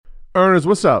Earners,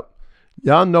 what's up?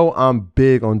 Y'all know I'm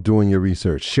big on doing your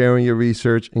research, sharing your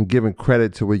research, and giving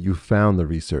credit to where you found the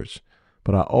research.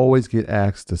 But I always get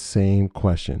asked the same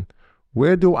question.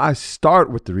 Where do I start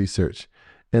with the research?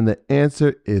 And the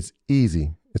answer is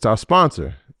easy. It's our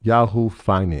sponsor, Yahoo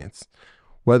Finance.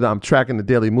 Whether I'm tracking the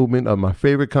daily movement of my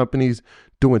favorite companies,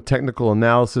 doing technical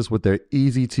analysis with their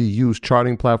easy-to-use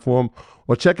charting platform,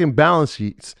 or checking balance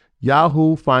sheets,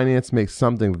 Yahoo Finance makes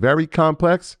something very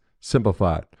complex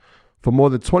simplified. For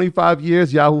more than 25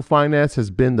 years, Yahoo Finance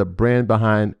has been the brand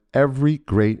behind every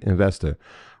great investor.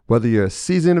 Whether you're a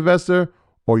seasoned investor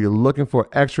or you're looking for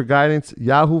extra guidance,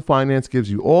 Yahoo Finance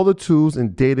gives you all the tools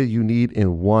and data you need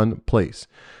in one place.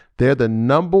 They're the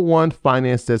 #1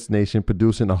 finance destination,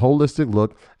 producing a holistic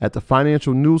look at the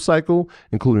financial news cycle,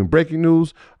 including breaking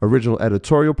news, original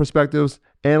editorial perspectives,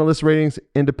 analyst ratings,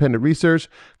 independent research,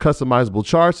 customizable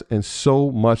charts, and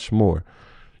so much more.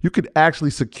 You could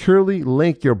actually securely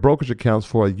link your brokerage accounts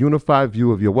for a unified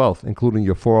view of your wealth, including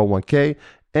your 401k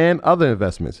and other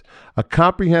investments. A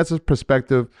comprehensive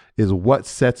perspective is what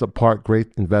sets apart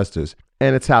great investors.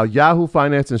 And it's how Yahoo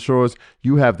Finance ensures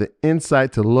you have the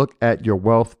insight to look at your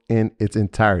wealth in its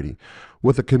entirety.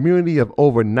 With a community of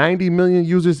over 90 million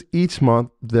users each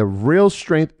month, the real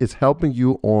strength is helping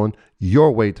you on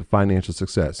your way to financial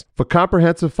success. For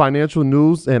comprehensive financial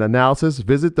news and analysis,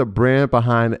 visit the brand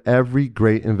behind every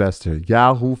great investor,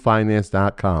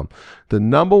 yahoofinance.com. The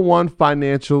 #1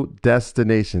 financial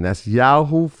destination. That's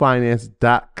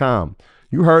yahoofinance.com.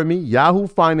 You heard me,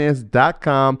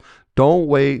 yahoofinance.com. Don't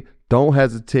wait. Don't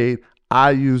hesitate.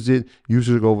 I use it. You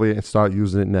should go over there and start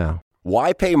using it now.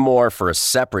 Why pay more for a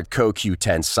separate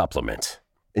CoQ10 supplement?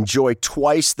 Enjoy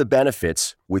twice the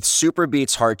benefits with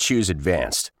SuperBeets Heart Chews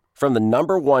Advanced from the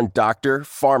 #1 doctor,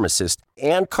 pharmacist,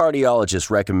 and cardiologist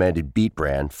recommended beet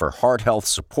brand for heart health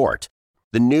support.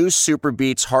 The new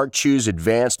SuperBeets Heart Chews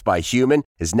Advanced by Human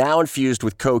is now infused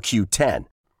with CoQ10.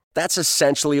 That's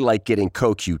essentially like getting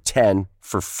CoQ10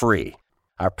 for free.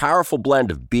 Our powerful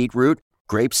blend of beetroot,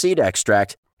 grapeseed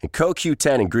extract, and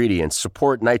CoQ10 ingredients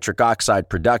support nitric oxide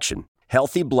production,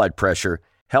 healthy blood pressure,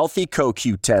 healthy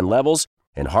CoQ10 levels,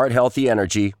 and heart-healthy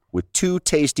energy with 2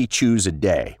 tasty chews a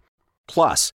day.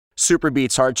 Plus,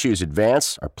 SuperBeets Heart Chews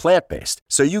Advance are plant-based,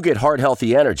 so you get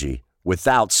heart-healthy energy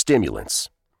without stimulants.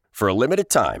 For a limited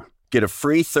time, get a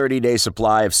free 30-day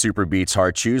supply of SuperBeets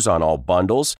Heart Chews on all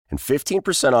bundles and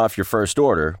 15% off your first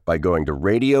order by going to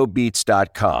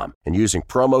radiobeats.com and using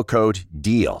promo code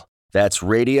DEAL. That's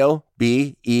radio,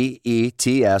 BEETS.com,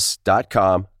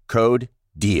 code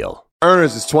DEAL.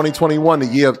 Earners, it's 2021, the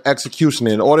year of execution.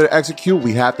 In order to execute,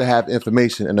 we have to have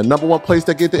information. And the #1 place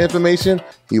to get the information,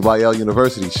 EYL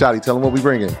University. Shotty, tell them what we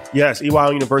bring in. Yes,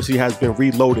 EYL University has been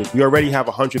reloaded. We already have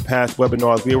 100 past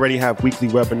webinars. We already have weekly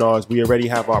webinars. We already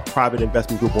have our private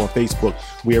investment group on Facebook.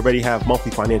 We already have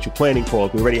monthly financial planning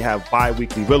calls. We already have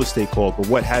bi-weekly real estate calls. But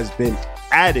what has been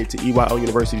added to EYL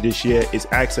University this year is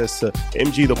access to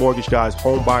MG, the Mortgage Guy's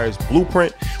Home Buyer's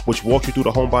Blueprint, which walks you through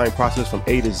the home buying process from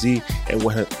A to Z. And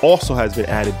what also has been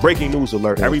added, breaking news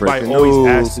alert. Everybody always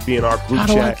asks to be in our group chat.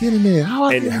 How do I get in there?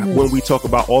 And when we talk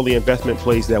about all the investment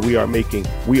plays that we are making,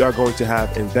 we are going to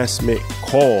have investment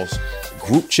calls,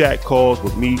 group chat calls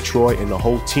with me, Troy, and the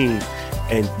whole team,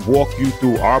 and walk you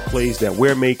through our plays that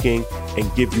we're making and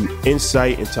give you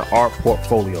insight into our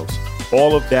portfolios.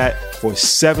 All of that for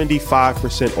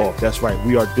 75% off. That's right.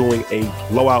 We are doing a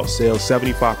blowout sale,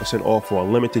 75% off for a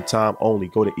limited time only.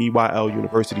 Go to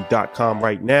EYLUniversity.com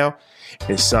right now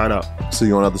and sign up. See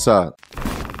you on the other side.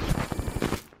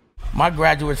 My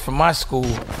graduates from my school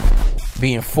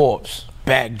being Forbes,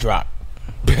 bag drop.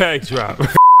 Bag drop.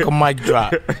 A mic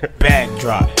drop. Bag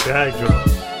drop. Bag drop.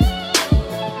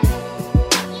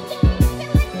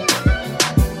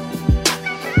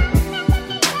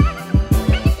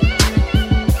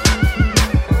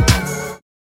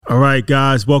 All right,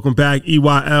 guys, welcome back.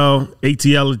 EYL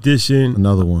ATL edition.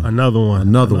 Another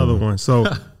one. So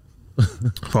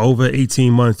for over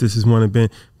 18 months, this has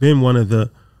been one of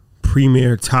the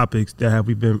premier topics that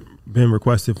we've been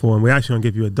requested for. And we're actually going to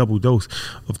give you a double dose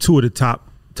of 2 of the top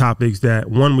topics that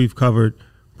one we've covered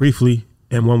briefly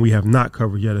and one we have not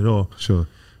covered yet at all. Sure.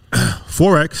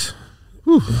 Forex.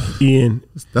 Whew. Ian,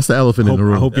 that's the elephant in the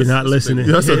room. I hope you're not listening.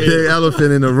 That's a big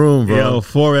elephant in the room, bro. Yo,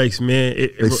 Forex, man.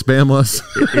 They spam us.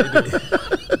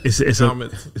 It's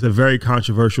a very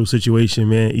controversial situation,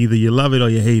 man. Either you love it or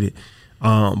you hate it.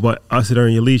 But us at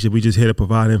Earn Your Leisure, we just here to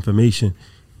provide information.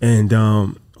 And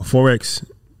Forex,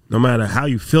 no matter how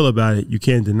you feel about it, you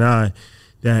can't deny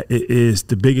that it is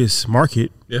the biggest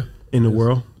market in the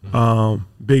world.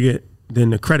 Bigger than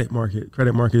the credit market.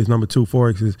 Credit market is number 2.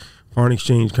 Forex is foreign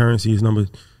exchange currency is number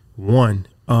 1.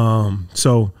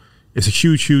 So it's a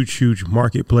huge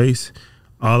marketplace.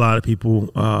 A lot of people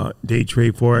day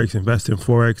trade Forex, invest in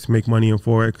Forex, make money in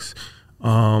Forex.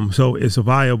 So it's a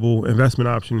viable investment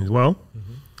option as well.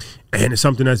 And it's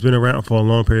something that's been around for a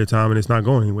long period of time, and it's not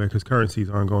going anywhere because currencies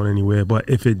aren't going anywhere. But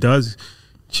if it does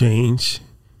change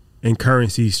and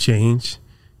currencies change,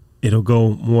 it'll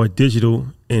go more digital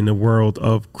in the world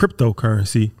of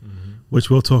cryptocurrency, which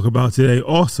we'll talk about today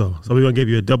also. So we're going to give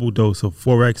you a double dose of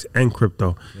Forex and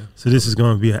crypto. Yeah. So this is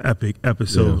going to be an epic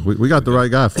episode. Yeah, we got the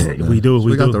right guy for it. Man. We do.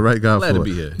 We got the right guy Glad for to it.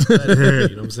 be here. Glad to be here. You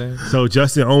know what I'm saying? So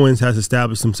Justin Owens has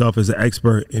established himself as an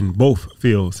expert in both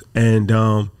fields.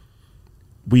 And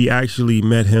we actually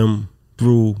met him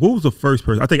through, what was the first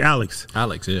person? I think Alex.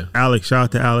 Alex, yeah. Alex, shout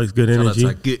out to Alex, good energy.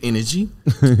 Shout out to good energy.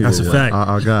 That's a fact.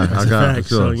 Our guy. That's a fact.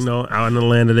 Sure. So, out in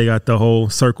Atlanta, they got the whole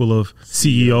circle of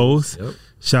CEOs. Yep.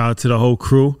 Shout out to the whole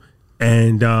crew.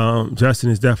 And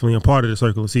Justin is definitely a part of the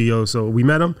circle of CEOs. So we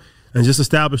met him and just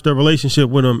established a relationship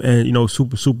with him. And,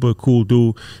 super cool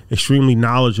dude, extremely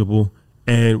knowledgeable.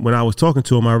 And when I was talking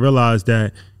to him, I realized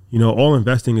that, all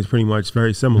investing is pretty much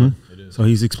very similar. So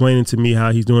he's explaining to me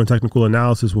how he's doing technical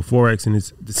analysis with Forex, and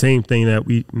it's the same thing that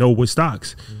we know with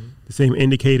stocks, the same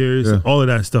indicators, all of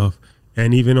that stuff.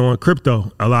 And even on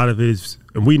crypto, a lot of it is,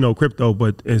 and we know crypto,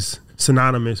 but it's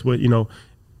synonymous with,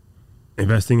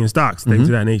 investing in stocks, things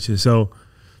of that nature. So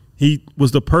he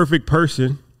was the perfect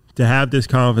person to have this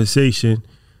conversation.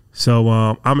 So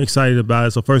I'm excited about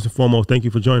it. So first and foremost, thank you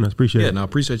for joining us. Appreciate it. Yeah, no, I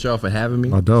appreciate y'all for having me.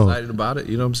 My dog. Excited about it.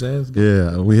 You know what I'm saying?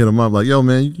 Yeah, we hit him up like, yo,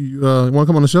 man, you want to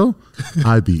come on the show?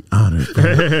 I'd be honored.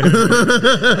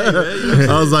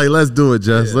 I was like, let's do it,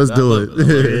 Jess. Let's do it.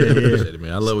 Appreciate it,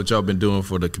 man. I love what y'all been doing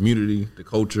for the community, the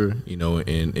culture, and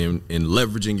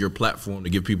leveraging your platform to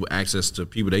give people access to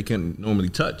people they can't normally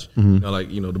touch.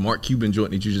 The Mark Cuban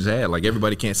joint that you just had. Like,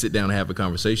 everybody can't sit down and have a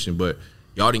conversation, but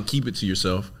y'all didn't keep it to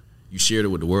yourself. You shared it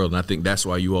with the world, and I think that's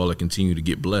why you all are continue to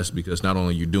get blessed, because not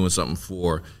only you're doing something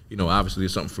for, obviously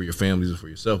it's something for your families and for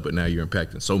yourself, but now you're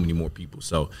impacting so many more people.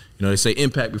 So, they say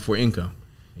impact before income.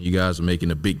 And you guys are making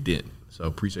a big dent. So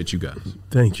appreciate you guys.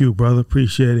 Thank you, brother.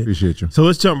 Appreciate it. Appreciate you. So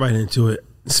let's jump right into it.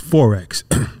 It's Forex.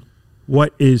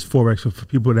 What is Forex? For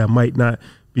people that might not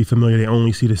be familiar, they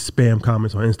only see the spam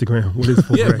comments on Instagram. What is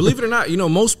Forex? Yeah, believe it or not,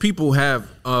 most people have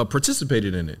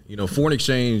participated in it. Foreign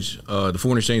exchange, the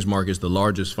foreign exchange market is the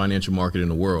largest financial market in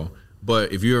the world.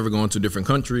 But if you're ever going to a different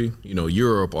country,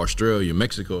 Europe, Australia,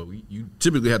 Mexico, you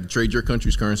typically have to trade your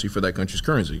country's currency for that country's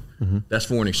currency. That's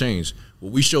foreign exchange.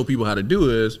 What we show people how to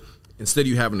do is, instead of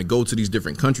you having to go to these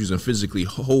different countries and physically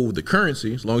hold the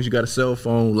currency, as long as you got a cell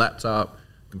phone, laptop,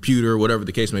 computer, whatever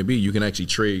the case may be, you can actually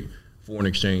trade foreign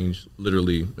exchange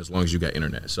literally as long as you got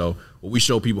internet. So what we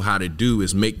show people how to do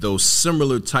is make those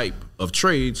similar type of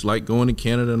trades, like going to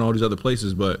Canada and all these other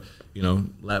places, but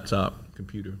laptop,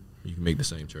 computer, you can make the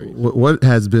same trade. What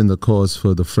has been the cause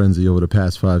for the frenzy over the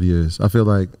past 5 years? I feel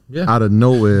like out of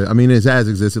nowhere, I mean, it has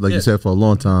existed, like you said, for a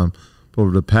long time, but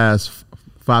over the past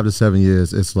 5 to 7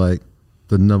 years, it's like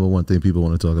the number one thing people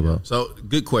want to talk about. So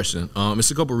good question. It's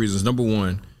a couple of reasons. Number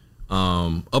one,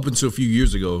 up until a few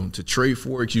years ago, to trade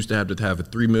Forex, you used to have a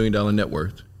 $3 million net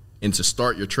worth. And to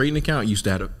start your trading account, you used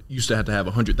to have to have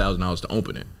 $100,000 to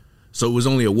open it. So it was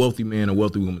only a wealthy man or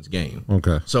wealthy woman's game.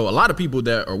 Okay. So a lot of people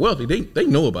that are wealthy, they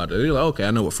know about it. They're like, okay,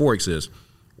 I know what Forex is.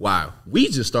 Wow. We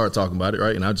just started talking about it,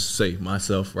 right? And I'll just say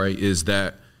myself, right, is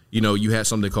that, you had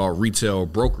something called retail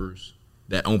brokers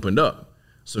that opened up.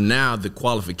 So now the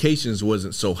qualifications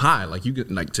wasn't so high. Like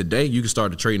today, you can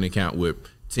start a trading account with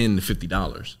 $10 to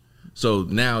 $50. So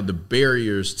now the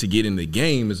barriers to get in the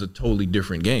game is a totally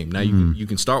different game. Now you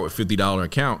can start with $50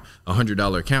 account,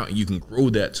 $100 account, and you can grow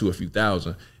that to a few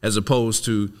thousand, as opposed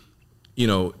to,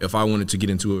 if I wanted to get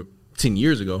into it 15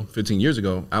 years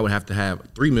ago, I would have to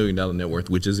have $3 million net worth,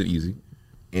 which isn't easy,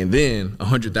 and then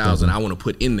 100,000 I want to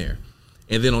put in there.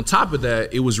 And then on top of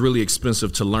that, it was really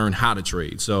expensive to learn how to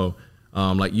trade. So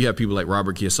like you have people like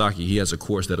Robert Kiyosaki, he has a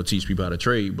course that'll teach people how to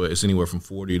trade, but it's anywhere from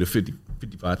 $40,000 to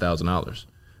 $55,000.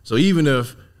 So even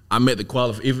if I met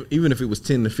the even if it was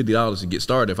 $10 to $50 to get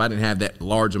started, if I didn't have that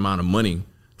large amount of money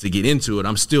to get into it,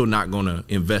 I'm still not going to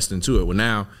invest into it. Well,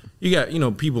 now you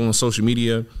got, people on social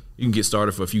media, you can get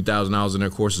started for a few $1,000s in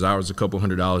their courses, hours, a couple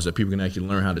 $100s that people can actually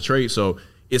learn how to trade. So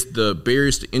it's the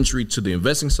barriers to entry to the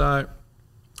investing side,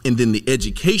 and then the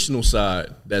educational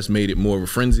side that's made it more of a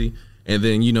frenzy. And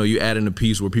then, you add in a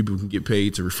piece where people can get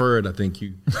paid to refer it. I think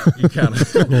you kind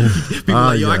of people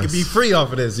I could be free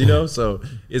off of this, So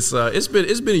it's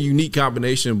been a unique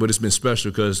combination, but it's been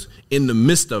special because in the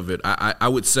midst of it, I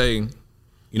would say,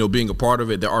 being a part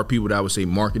of it, there are people that I would say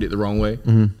market it the wrong way.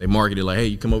 They market it like, hey,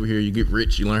 you come over here, you get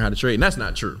rich, you learn how to trade. And that's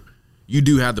not true. you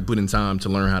do have to put in time to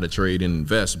learn how to trade and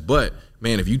invest. But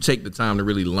man, if you take the time to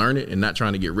really learn it and not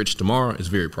trying to get rich tomorrow, it's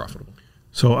very profitable.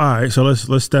 So, all right, so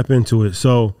let's step into it.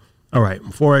 So, all right,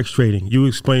 Forex trading. You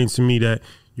explained to me that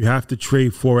you have to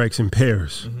trade Forex in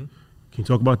pairs. Can you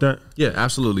talk about that? Yeah,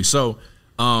 absolutely. So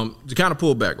to kind of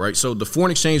pull back, right? So the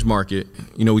foreign exchange market,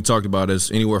 you know, we talked about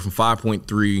as anywhere from 5.3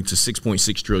 to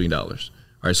 $6.6 trillion. All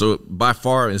right, so by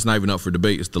far, it's not even up for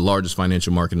debate. It's the largest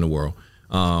financial market in the world.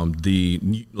 The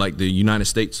United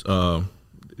States,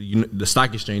 the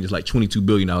stock exchange is like $22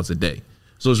 billion a day.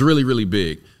 So it's really, really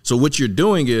big. So what you're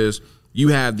doing is you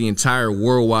have the entire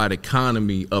worldwide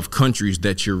economy of countries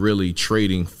that you're really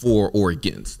trading for or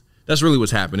against. That's really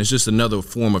what's happened. It's just another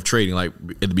form of trading. Like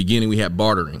at the beginning, we had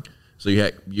bartering. So you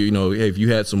had, you know, if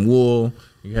you had some wool,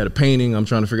 you had a painting, I'm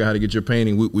trying to figure out how to get your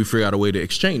painting. We figured out a way to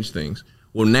exchange things.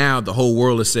 Well, now the whole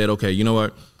world has said, okay, you know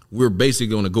what? We're basically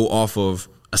going to go off of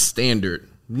a standard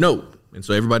note. And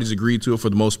so everybody's agreed to it for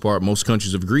the most part. Most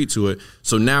countries have agreed to it.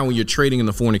 So now when you're trading in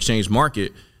the foreign exchange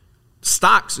market,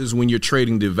 stocks is when you're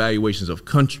trading the valuations of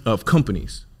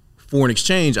companies. Foreign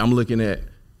exchange, I'm looking at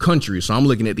countries. So I'm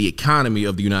looking at the economy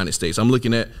of the United States. I'm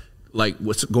looking at like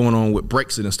what's going on with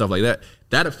Brexit and stuff like that.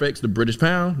 That affects the British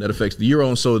pound, that affects the euro.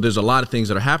 And so there's a lot of things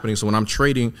that are happening. So when I'm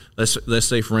trading, let's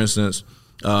say for instance,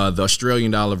 the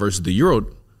Australian dollar versus the euro,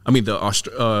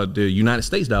 the United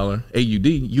States dollar, AUD,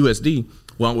 USD.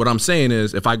 Well, what I'm saying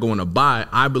is if I go in a buy,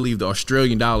 I believe the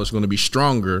Australian dollar is going to be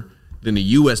stronger than the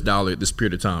US dollar at this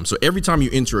period of time. So every time you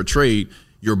enter a trade,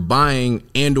 you're buying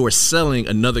and or selling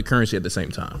another currency at the same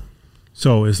time.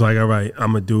 So it's like, all right,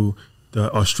 I'm going to do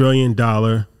the Australian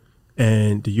dollar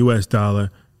and the US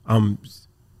dollar. I'm,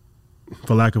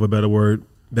 for lack of a better word,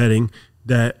 betting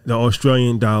that the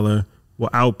Australian dollar will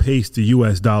outpace the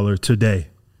US dollar today.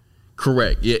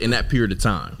 Correct. Yeah, in that period of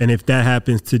time. And if that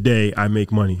happens today, I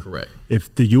make money. Correct.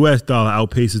 If the US dollar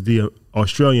outpaces the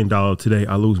Australian dollar today,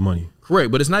 I lose money.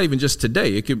 Correct. But it's not even just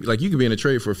today. It could, like, you could be in a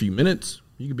trade for a few minutes.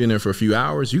 You could be in there for a few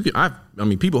hours. You could,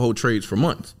 people hold trades for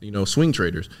months, you know, swing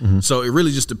traders. So it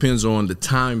really just depends on the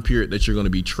time period that you're going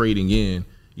to be trading in,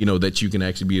 you know, that you can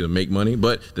actually be able to make money.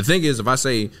 But the thing is, if I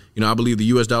say, you know, I believe the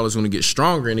US dollar is going to get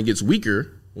stronger and it gets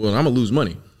weaker, well, I'm going to lose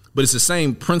money. But it's the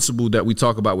same principle that we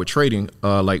talk about with trading,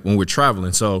 like when we're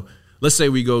traveling. So let's say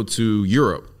we go to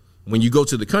Europe. When you go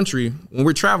to the country, when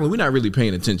we're traveling, we're not really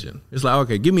paying attention. It's like,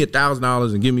 okay, give me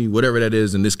 $1,000 and give me whatever that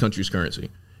is in this country's currency.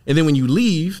 And then when you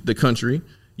leave the country,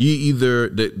 you either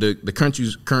the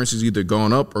country's currency is either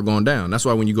gone up or gone down. That's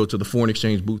why when you go to the foreign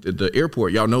exchange booth at the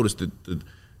airport, y'all notice that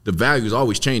the value is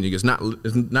always changing. It's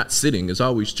not sitting. It's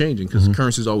always changing because the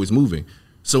currency is always moving.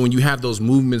 So when you have those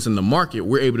movements in the market,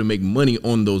 we're able to make money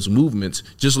on those movements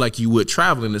just like you would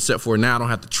traveling, except for now I don't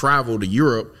have to travel to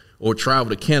Europe or travel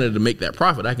to Canada to make that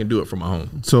profit. I can do it from my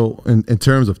home. So in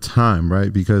terms of time,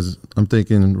 right, because I'm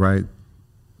thinking, right,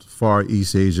 Far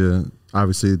East Asia,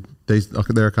 obviously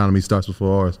their economy starts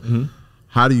before ours.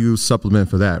 How do you supplement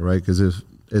for that, right? Because if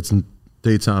it's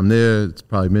daytime there, it's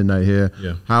probably midnight here.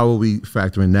 Yeah. How are we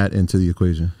factoring that into the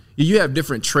equation? You have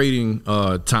different trading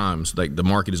times, like the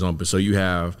market is open. So you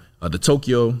have the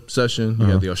Tokyo session, you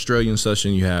have the Australian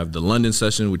session, you have the London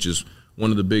session, which is one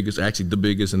of the biggest, actually the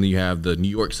biggest, and then you have the New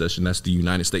York session, that's the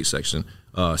United States session.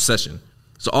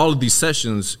 So all of these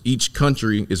sessions, each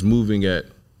country is moving at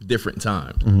different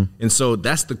times. And so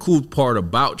that's the cool part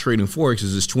about trading Forex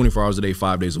is it's 24 hours a day,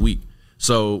 5 days a week.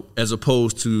 So as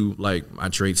opposed to, like, I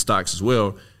trade stocks as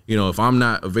well, you know, if I'm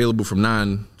not available from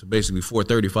 9 to basically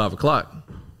 4:30, 5 o'clock,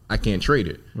 I can't trade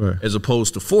it. Right. As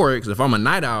opposed to Forex, if I'm a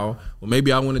night owl, well,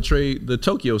 maybe I want to trade the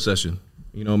Tokyo session.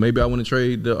 You know, maybe I want to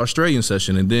trade the Australian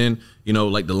session. And then, you know,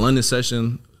 like the London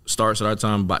session starts at our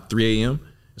time about 3 a.m.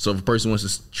 So if a person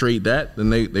wants to trade that, then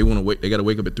they want to wait. They got to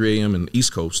wake up at 3 a.m. in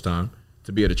East Coast time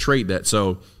to be able to trade that.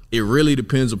 So it really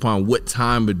depends upon what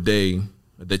time of day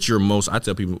that you're most, I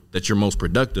tell people that you're most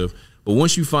productive. But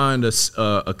once you find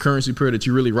a currency pair that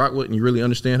you really rock with and you really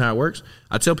understand how it works,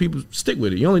 I tell people stick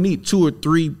with it. You only need 2 or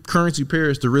 3 currency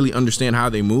pairs to really understand how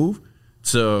they move,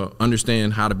 to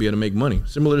understand how to be able to make money.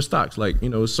 Similar to stocks, like, you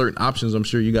know, certain options, I'm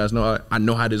sure you guys know, I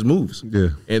know how this moves. Yeah.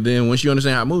 And then once you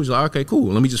understand how it moves, you're like, okay,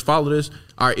 cool, let me just follow this.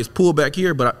 All right, it's pulled back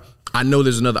here, but I know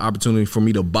there's another opportunity for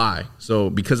me to buy.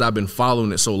 So because I've been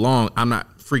following it so long, I'm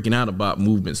not freaking out about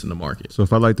movements in the market. So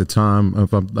if I like the time,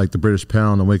 if I'm like the British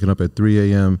pound, I'm waking up at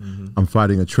 3 a.m., I'm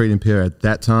fighting a trading pair at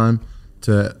that time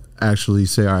to actually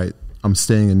say, all right, I'm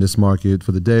staying in this market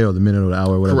for the day or the minute or the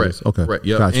hour, whatever Correct. it is. Okay. Correct.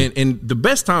 Yeah. Gotcha. And the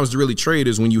best times to really trade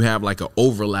is when you have like an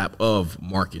overlap of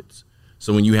markets.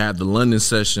 So when you have the London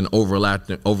session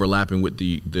overlapping with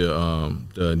the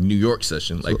New York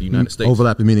session, like the United States.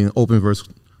 Overlapping meaning open versus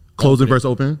Closing versus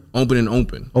open? Open and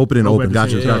open. Open and open.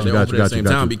 Got you.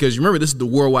 Because remember, this is the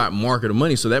worldwide market of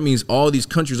money. So that means all these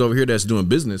countries over here that's doing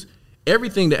business,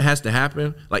 everything that has to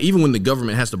happen, like even when the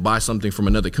government has to buy something from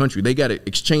another country, they got to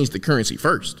exchange the currency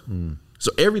first.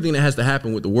 So everything that has to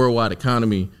happen with the worldwide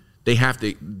economy, they have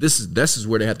to, this is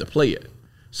where they have to play it.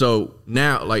 So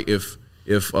now, like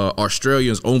if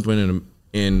Australia's open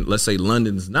and let's say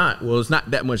London's not, well, it's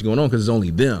not that much going on because it's only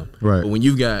them. Right. But when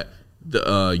you've got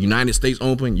the United States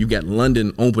open, you got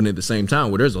London open at the same time,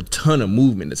 where there's a ton of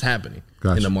movement that's happening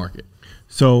in the market.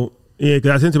 So yeah,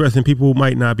 that's interesting. People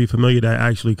might not be familiar that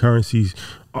actually currencies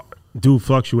do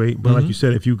fluctuate, but like you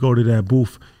said, if you go to that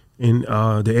booth in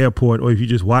the airport, or if you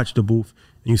just watch the booth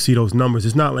and you see those numbers,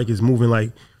 it's not like it's moving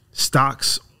like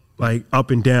stocks like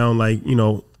up and down like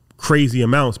crazy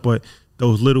amounts, but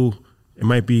those little. It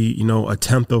might be, a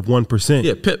tenth of 1%.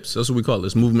 Yeah, pips. That's what we call it.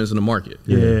 It's movements in the market.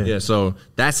 Yeah. So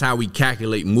that's how we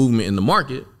calculate movement in the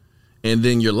market. And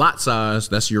then your lot size,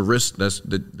 that's your risk.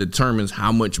 That determines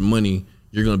how much money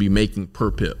you're going to be making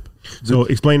per pip. So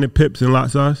explain the pips and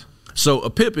lot size. So a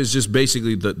pip is just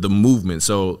basically the movement.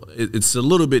 So it's a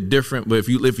little bit different. But if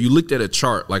you looked at a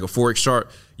chart, like a Forex chart,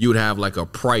 you would have like a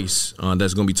price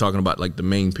that's going to be talking about like the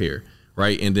main pair.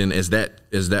 Right, and then as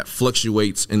that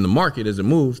fluctuates in the market as it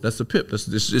moves, that's a pip.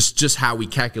 It's just how we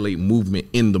calculate movement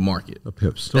in the market. The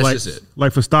pips. So that's just it.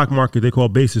 Like for stock market, they call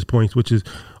basis points, which is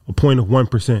a point of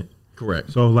 1%. Correct.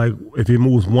 So like if it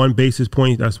moves 1 basis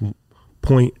point, that's 1%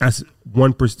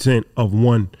 of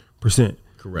 1%.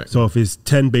 Correct. So if it's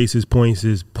 10 basis points,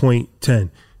 is 0.10.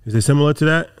 Is it similar to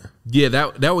that? Yeah,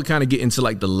 that would kind of get into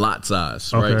like the lot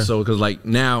size, right? Okay. So because like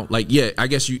now, like I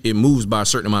guess it moves by a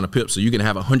certain amount of pips. So you can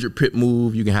have 100 pip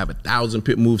move, you can have 1,000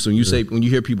 pip move. So when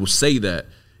you hear people say that,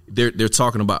 they're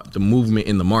talking about the movement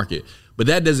in the market. But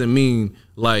that doesn't mean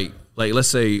like let's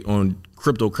say on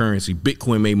cryptocurrency,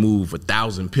 Bitcoin may move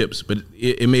 1,000 pips, but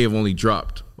it may have only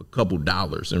dropped a couple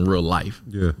dollars in real life.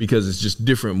 Yeah. Because it's just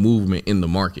different movement in the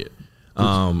market.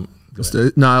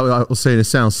 No, I was saying it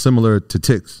sounds similar to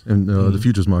ticks in the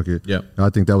futures market. Yeah, I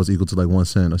think that was equal to like 1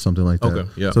 cent or something like that. Okay,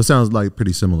 yeah. So it sounds like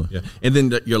pretty similar. Yeah, and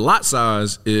then your lot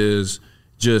size is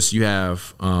just you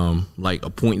have like a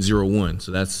 0.01,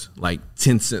 so that's like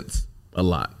 10 cents a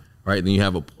lot, right? Then you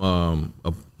have a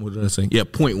what did I say? Yeah,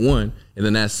 0.1, and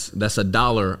then that's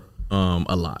 $1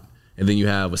 a lot. And then you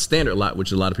have a standard lot,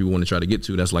 which a lot of people want to try to get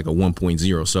to. That's like a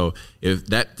 1.0. So if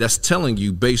that's telling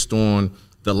you based on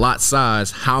the lot size,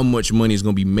 how much money is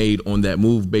going to be made on that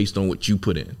move based on what you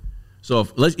put in. So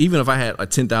even if I had a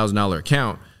 $10,000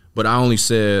 account, but I only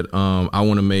said I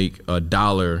want to make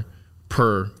 $1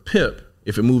 per pip.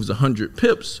 If it moves 100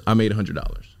 pips, I made $100.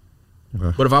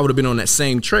 Okay. But if I would have been on that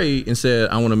same trade and said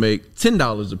I want to make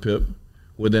 $10 a pip,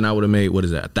 well then I would have made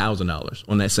 $1,000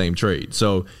 on that same trade.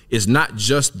 So it's not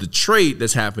just the trade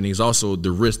that's happening; it's also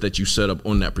the risk that you set up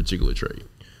on that particular trade.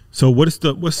 So all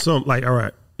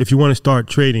right. If you want to start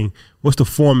trading, what's the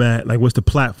format? Like, what's the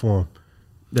platform?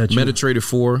 MetaTrader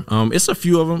 4. It's a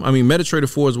few of them. I mean, MetaTrader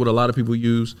 4 is what a lot of people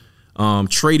use.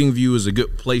 TradingView is a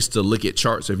good place to look at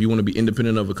charts. If you want to be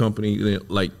independent of a company,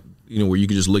 where you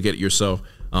can just look at it yourself,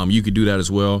 you could do that as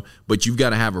well. But you've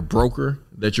got to have a broker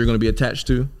that you're going to be attached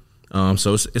to.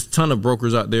 So it's a ton of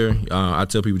brokers out there. I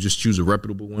tell people just choose a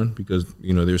reputable one because,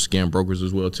 there's scam brokers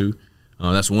as well, too.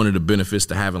 That's one of the benefits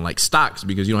to having like stocks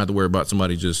because you don't have to worry about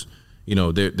somebody just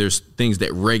there's things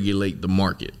that regulate the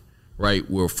market, right?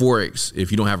 Where Forex,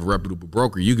 if you don't have a reputable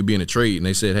broker, you could be in a trade and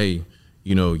they said, hey,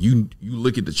 you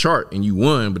look at the chart and you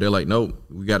won, but they're like, no,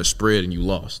 we got a spread and you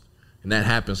lost. And that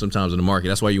happens sometimes in the market.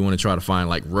 That's why you want to try to find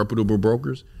like reputable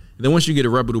brokers. And then once you get a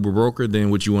reputable broker, then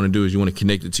what you want to do is you want to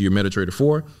connect it to your MetaTrader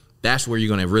 4. That's where you're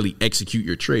going to really execute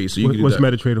your trade. So what's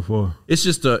MetaTrader 4? It's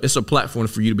just it's a platform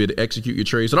for you to be able to execute your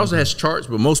trades. It also has charts,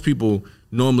 but most people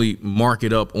normally mark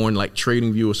it up on like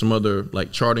TradingView or some other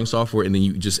like charting software, and then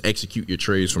you just execute your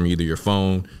trades from either your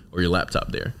phone or your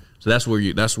laptop there. So that's where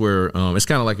it's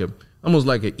kind of like almost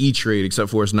like an E-Trade, except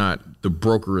for it's not the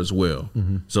broker as well.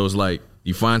 Mm-hmm. So it's like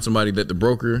you find somebody that the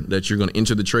broker that you're going to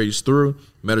enter the trades through.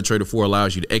 MetaTrader 4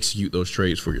 allows you to execute those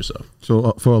trades for yourself.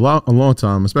 So for a long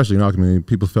time, especially in our community,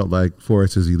 people felt like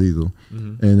Forex is illegal.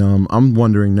 Mm-hmm. And I'm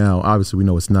wondering now, obviously we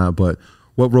know it's not, but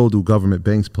what role do government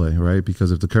banks play, right?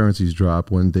 Because if the currencies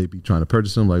drop, wouldn't they be trying to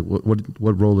purchase them? Like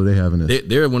what role do they have in this?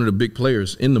 They're one of the big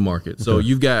players in the market. So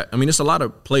you've got, it's a lot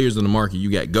of players in the market.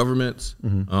 You got governments,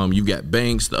 mm-hmm. You've got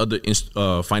banks, the other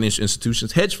financial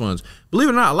institutions, hedge funds. Believe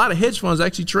it or not, a lot of hedge funds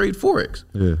actually trade Forex.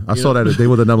 Yeah, I saw that they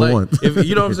were the number one. If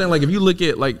you know what I'm saying? Like if you look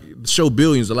at like the show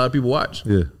Billions, a lot of people watch.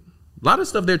 Yeah. A lot of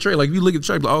stuff they're trading. Like if you look at the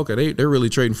chart, like, okay, they're really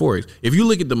trading Forex. If you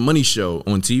look at the Money Show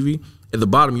on TV, at the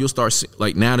bottom, you'll start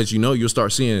like now that you'll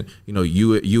start seeing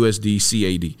USD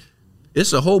CAD.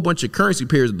 It's a whole bunch of currency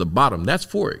pairs at the bottom. That's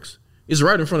Forex. It's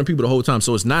right in front of people the whole time.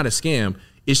 So it's not a scam.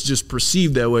 It's just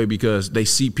perceived that way because they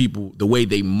see people, the way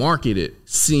they market it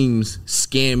seems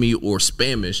scammy or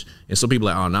spamish. And so people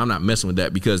are like, oh, no, I'm not messing with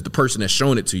that because the person that's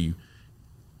showing it to you,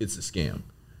 it's a scam.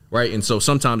 Right. And so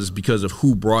sometimes it's because of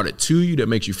who brought it to you that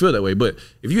makes you feel that way. But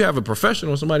if you have a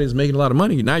professional, somebody that's making a lot of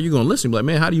money, now you're going to listen. Be like,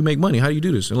 man, how do you make money? How do you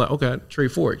do this? And like, okay, I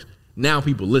trade Forex. Now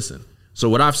people listen. So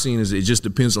what I've seen is it just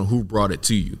depends on who brought it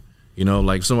to you. You know,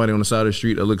 like somebody on the side of the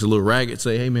street that looks a little ragged,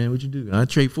 say, hey, man, what you do? I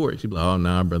trade Forex. You'd be like, oh,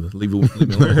 nah, brother, leave me alone.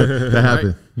 That happened.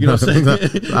 Right? You know what I'm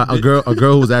saying? a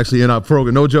girl who was actually in our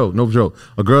program, no joke.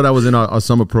 A girl that was in our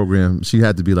summer program, she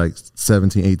had to be like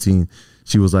 17, 18.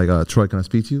 She was like, Troy, can I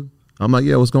speak to you? I'm like,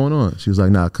 yeah, what's going on? She was like,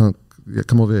 nah, come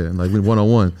over here. And like, we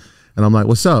one-on-one. And I'm like,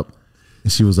 what's up?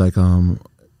 And she was like,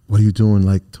 what are you doing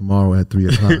like tomorrow at 3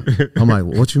 o'clock? I'm like,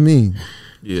 what you mean?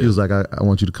 Yeah. He was like, I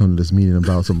want you to come to this meeting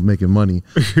about some making money.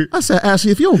 I said,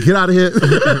 Ashley, if you don't get out of here,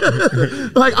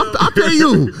 like, I'll pay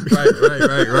you.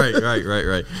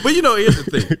 Right. But here's the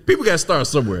thing. People got to start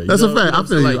somewhere. That's a fact. I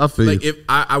feel you. If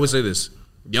I would say this,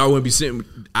 y'all wouldn't be sitting,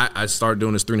 I started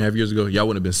doing this 3.5 years ago. Y'all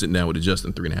wouldn't have been sitting down with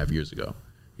Justin 3.5 years ago.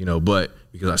 But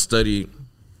because I studied,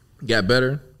 got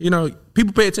better,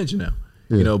 people pay attention now.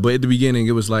 Yeah. But at the beginning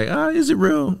it was like, is it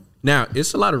real? Now,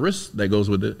 it's a lot of risk that goes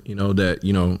with it,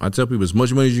 I tell people as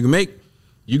much money as you can make,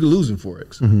 you can lose in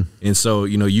Forex. Mm-hmm. And so,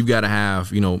 you've got to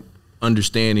have,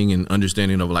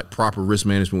 understanding of like proper risk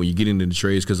management when you get into the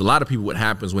trades. Because a lot of people, what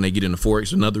happens when they get into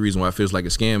Forex, another reason why it feels like a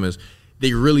scam is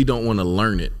they really don't want to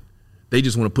learn it. They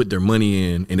just want to put their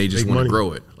money in and they just want to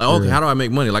grow it. Like, okay, how do I make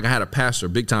money? Like I had a pastor,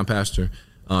 big time pastor,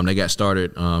 that got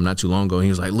started not too long ago. And he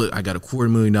was like, look, I got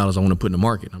 $250,000 I want to put in the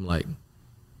market. I'm like,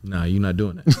 nah, you're not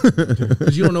doing that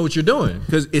because you don't know what you're doing.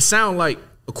 Because it sounds like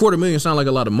 $250,000 sound like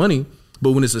a lot of money,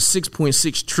 but when it's a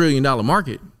 $6.6 trillion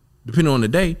market, depending on the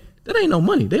day, that ain't no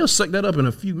money. They'll suck that up in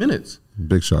a few minutes.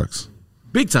 Big sharks,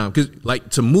 big time. Because like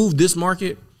to move this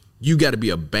market, you got to be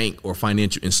a bank or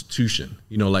financial institution.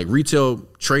 Like retail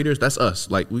traders, that's us.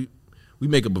 Like we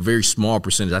make up a very small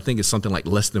percentage. I think it's something like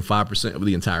less than 5% of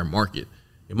the entire market.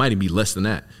 It might even be less than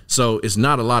that. So it's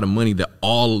not a lot of money that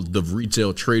all the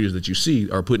retail traders that you see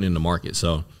are putting in the market.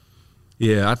 So,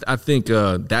 yeah, I think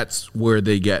that's where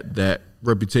they get that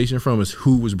reputation from is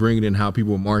who was bringing in, how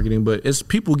people were marketing. But as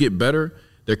people get better,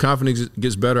 their confidence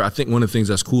gets better. I think one of the things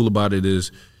that's cool about it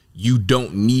is you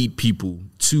don't need people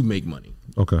to make money.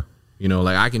 Okay.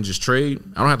 Like I can just trade.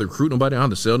 I don't have to recruit nobody. I don't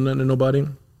have to sell nothing to nobody. I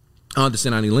don't have to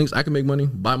send out any links. I can make money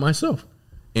by myself.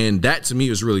 And that to me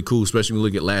is really cool, especially when we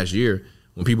look at last year.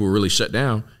 When people were really shut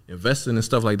down, investing and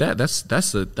stuff like that,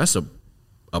 that's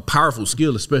a powerful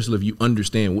skill, especially if you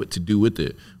understand what to do with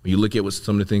it. When you look at what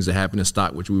some of the things that happened in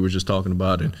stock, which we were just talking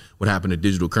about, and what happened to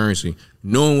digital currency,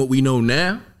 knowing what we know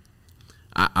now,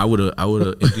 I would have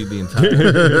emptied the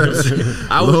entire.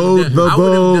 I would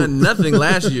have done nothing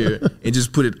last year and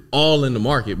just put it all in the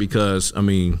market because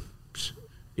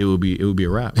it would be a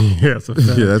wrap. Yeah,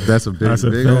 that's a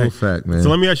big old fact, man. So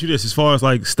let me ask you this: as far as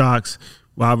like stocks.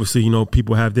 Well, obviously,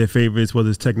 people have their favorites, whether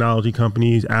it's technology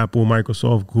companies, Apple,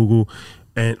 Microsoft, Google,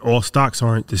 and all stocks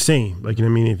aren't the same. Like,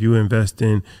 if you invest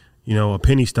in, a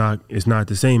penny stock, it's not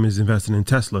the same as investing in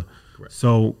Tesla. Correct.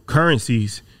 So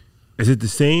currencies, is it the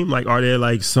same? Like, are there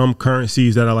like some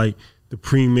currencies that are like the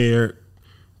premier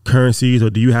currencies, or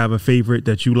do you have a favorite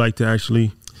that you like to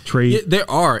actually trade? Yeah,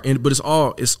 there are, but it's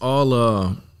all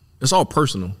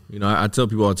personal. I tell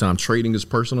people all the time, trading is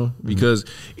personal because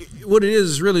what it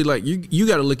is really like you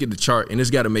got to look at the chart and it's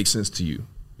got to make sense to you,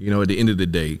 at the end of the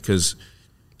day. Because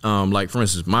like, for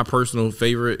instance, my personal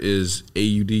favorite is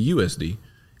AUD USD.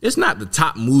 It's not the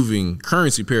top moving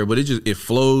currency pair, but it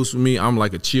flows for me. I'm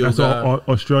like a chill guy. That's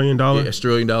Australian dollar? Yeah,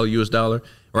 Australian dollar, US dollar.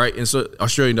 Right, and so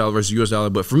Australian dollar versus US dollar.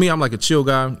 But for me, I'm like a chill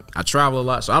guy. I travel a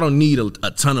lot, so I don't need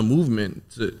a ton of movement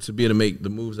to be able to make the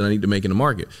moves that I need to make in the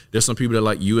market. There's some people that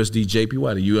like USD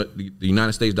JPY, the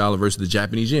United States dollar versus the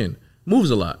Japanese yen.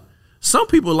 Moves a lot. Some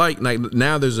people like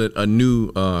now there's a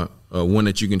new one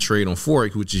that you can trade on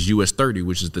Forex, which is US 30,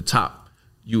 which is the top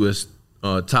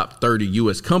 30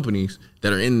 US companies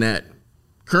that are in that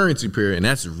currency pair, and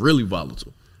that's really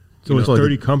volatile. So it's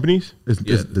 30 companies? Is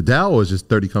the Dow, or is just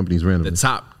 30 companies randomly? The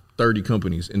top 30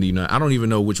 companies in the United. I don't even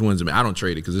know which ones. I don't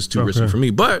trade it because it's too risky for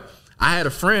me. But I had a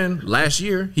friend last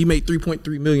year. He made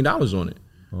 $3.3 million on it,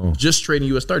 just trading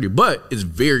US 30. But it's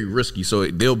very risky, so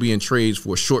they'll be in trades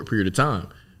for a short period of time.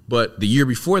 But the year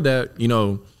before that,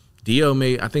 DL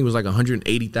made, I think it was like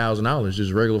 $180,000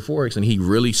 just regular Forex, and he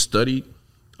really studied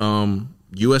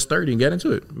US 30 and got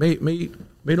into it.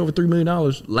 Made over $3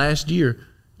 million last year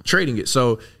trading it.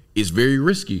 So it's very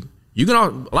risky. A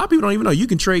lot of people don't even know you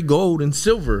can trade gold and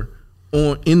silver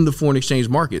in the foreign exchange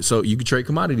market. So you can trade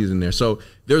commodities in there. So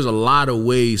there's a lot of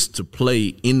ways to play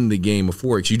in the game of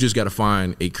Forex. You just got to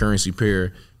find a currency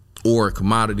pair or a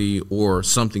commodity or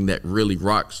something that really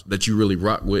rocks, that you really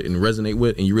rock with and resonate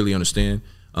with and you really understand.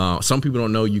 Some people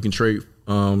don't know you can trade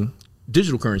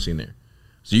digital currency in there.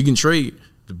 So you can trade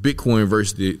the Bitcoin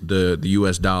versus the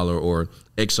US dollar or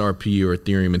XRP or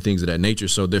Ethereum and things of that nature.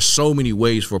 So there's so many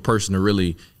ways for a person to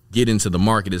really get into the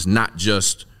market. It's not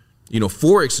just,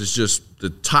 Forex is just the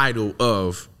title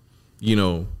of,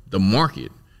 the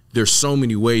market. There's so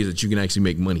many ways that you can actually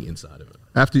make money inside of it.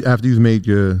 After you've made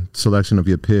your selection of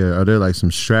your pair, are there like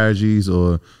some strategies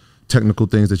or technical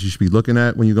things that you should be looking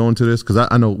at when you go into this? Because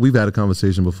I know we've had a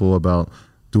conversation before about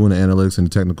doing the analytics and the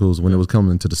technicals when it was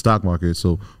coming into the stock market.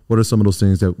 So what are some of those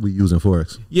things that we use in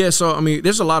Forex? Yeah, so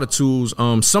there's a lot of tools.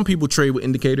 Some people trade with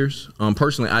indicators.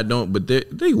 Personally, I don't, but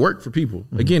they work for people.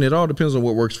 Mm-hmm. Again, it all depends on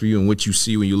what works for you and what you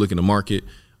see when you look in the market.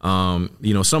 Some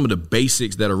of the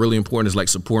basics that are really important is like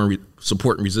support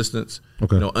and resistance.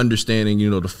 Okay. Understanding,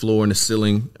 the floor and the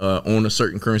ceiling on a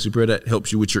certain currency pair that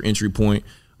helps you with your entry point.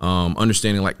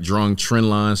 Understanding like drawing trend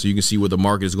lines so you can see where the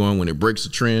market is going. When it breaks a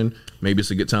trend, maybe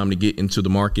it's a good time to get into the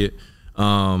market.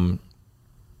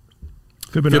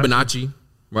 Fibonacci,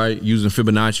 right? Using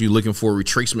Fibonacci, looking for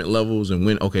retracement levels and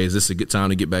is this a good time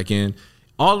to get back in?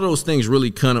 All of those things really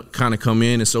kind of come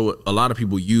in. And so a lot of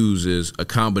people use is a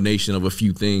combination of a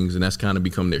few things, and that's kind of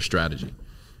become their strategy.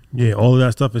 Yeah, all of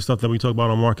that stuff is stuff that we talk about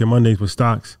on Market Mondays with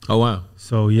stocks. Oh, wow.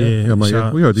 So, yeah.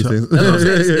 We heard these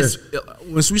things.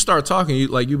 Once we start talking, you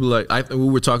be like, we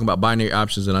were talking about binary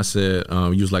options, and I said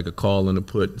use like a call and a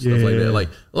put, stuff like that. Like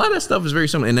a lot of that stuff is very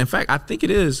similar. And in fact, I think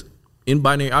it is in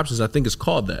binary options. I think it's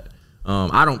called that.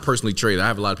 I don't personally trade. I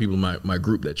have a lot of people in my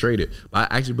group that trade it.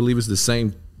 But I actually believe it's the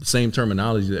same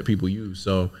terminology that people use.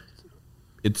 So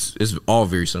it's all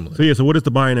very similar. So what is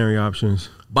the binary options?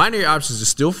 Binary options is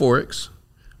still Forex,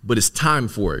 but it's time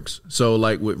Forex. So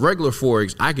like with regular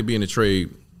Forex, I could be in a trade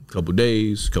a couple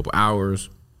days, a couple hours,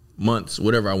 months,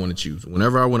 whatever I want to choose.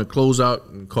 Whenever I want to close out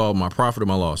and call my profit or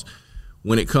my loss.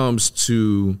 When it comes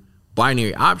to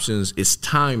binary options, it's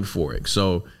timed Forex.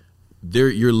 So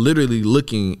you're literally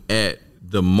looking at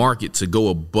the market to go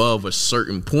above a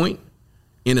certain point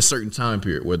in a certain time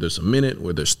period, whether it's a minute,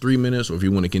 whether it's 3 minutes, or if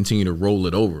you want to continue to roll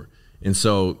it over. And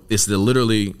so it's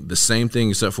literally the same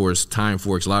thing except for it's time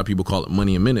Forex. A lot of people call it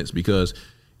money in minutes because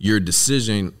your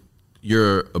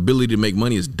ability to make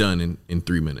money is done in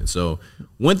 3 minutes. So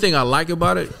one thing I like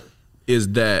about it is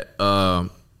that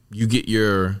you get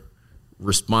your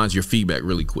response, your feedback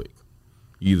really quick.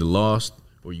 You either lost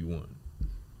or you won.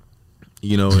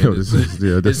 As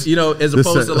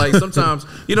opposed to like sometimes,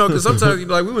 because sometimes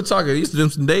like we were talking, there used to be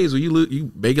some days where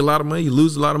you make a lot of money, you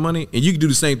lose a lot of money, and you can do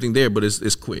the same thing there, but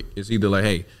it's quick. It's either like,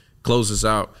 hey, close this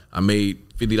out, I made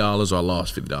 $50 or I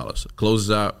lost $50. Close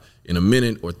this out in a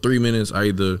minute or 3 minutes, I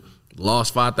either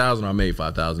lost $5,000 or I made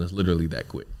 $5,000. It's literally that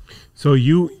quick. So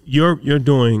you're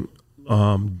doing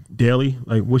daily?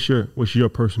 Like what's your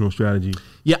personal strategy?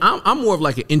 Yeah, I'm more of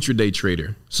like an intraday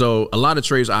trader. So a lot of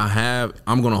trades I have,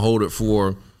 I'm going to hold it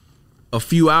for a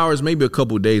few hours, maybe a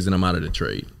couple of days, and I'm out of the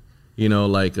trade.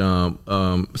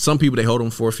 Some people, they hold them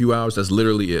for a few hours. That's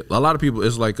literally it. A lot of people,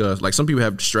 it's like some people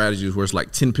have strategies where it's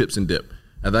like 10 pips and dip.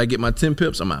 After I get my 10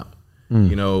 pips, I'm out.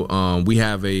 We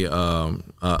have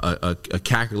a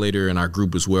calculator in our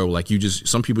group as well. Like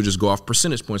some people just go off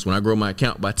percentage points. When I grow my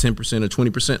account by 10% or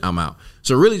 20%, I'm out.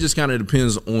 So it really just kind of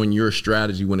depends on your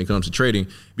strategy when it comes to trading,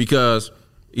 because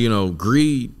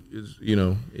greed is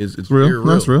it's real.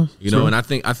 That's real. And I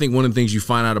think one of the things you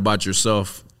find out about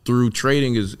yourself through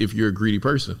trading is if you're a greedy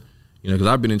person. Because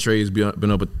I've been in trades,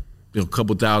 been up a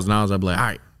couple $1,000. I'd be like, all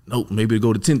right, nope, maybe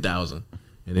it'll go to 10,000.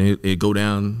 And then it go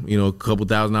down, a couple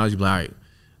 $1,000. You're like, all right,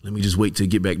 let me just wait till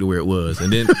it get back to where it was.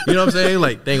 And then, you know what I'm saying?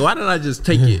 Like, dang, why didn't I just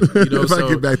take it? If I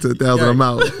get back to 1,000, I'm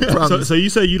out. So you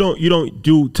say you don't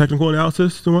do technical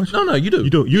analysis too much? No, you do. You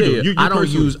do. I don't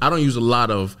use a lot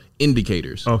of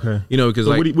indicators. Okay. Because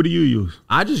so what do you use?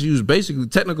 I just use basically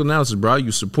technical analysis, bro. I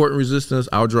use support and resistance.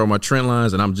 I'll draw my trend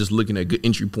lines, and I'm just looking at good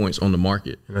entry points on the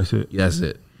market. And that's it. That's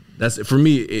it. That's it. For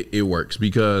me, it works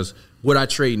because what I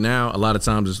trade now, a lot of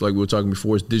times, it's like we were talking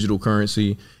before, it's digital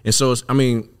currency. And so,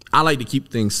 I like to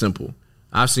keep things simple.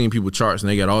 I've seen people charts and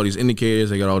they got all these indicators,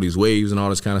 they got all these waves and all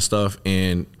this kind of stuff.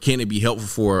 And can it be helpful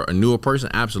for a newer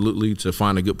person? Absolutely, to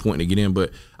find a good point to get in.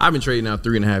 But I've been trading now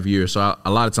 3.5 years. So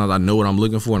a lot of times I know what I'm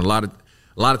looking for. And a lot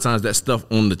of times that stuff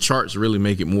on the charts really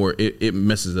make it more, it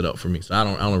messes it up for me. So I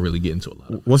don't really get into a lot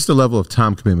of it. What's the level of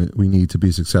time commitment we need to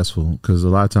be successful? Because a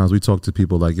lot of times we talk to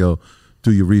people like, yo,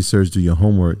 do your research, do your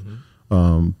homework.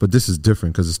 But this is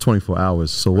different because it's 24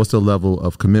 hours. So what's the level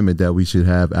of commitment that we should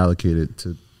have allocated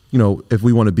to, if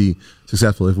we want to be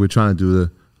successful, if we're trying to do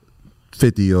the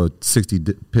 50 or 60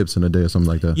 pips in a day or something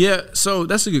like that? Yeah, so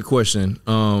that's a good question.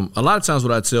 A lot of times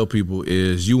what I tell people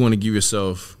is you want to give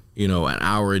yourself, an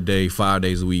hour a day, 5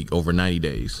 days a week over 90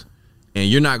 days. And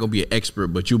you're not going to be an expert,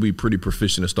 but you'll be pretty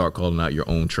proficient to start calling out your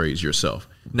own trades yourself.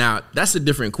 Now, that's a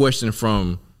different question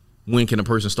from when can a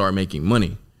person start making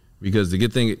money? Because the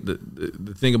good thing,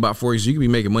 the thing about Forex is you can be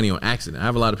making money on accident.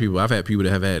 I've had people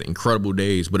that have had incredible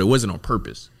days, but it wasn't on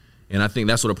purpose. And I think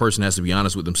that's what a person has to be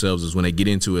honest with themselves is when they get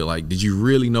into it. Like, did you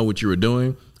really know what you were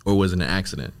doing, or was it an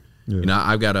accident? Yeah.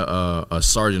 I've got a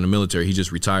sergeant in the military. He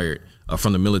just retired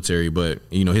from the military, but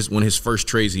one of his first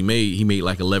trades he made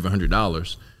like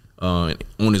 $1,100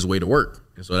 on his way to work.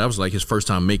 And so that was like his first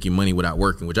time making money without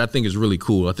working, which I think is really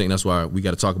cool. I think that's why we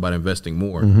got to talk about investing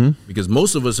more, because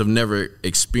most of us have never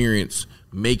experienced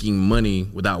making money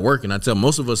without working. I tell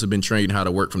most of us have been trained how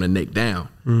to work from the neck down.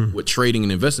 What trading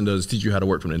and investing does is teach you how to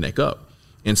work from the neck up.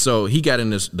 And so he got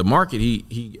in the market.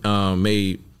 He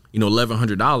made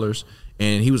 $1,100,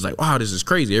 and he was like, "Wow, this is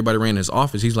crazy." Everybody ran in his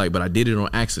office. He's like, "But I did it on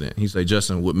accident." He's like,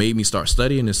 "Justin, what made me start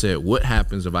studying and said, what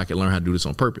happens if I can learn how to do this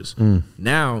on purpose?"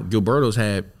 Now Gilberto's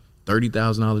had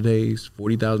 $30,000 days,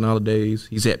 $40,000 days.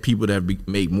 He's had people that have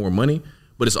made more money,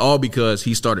 but it's all because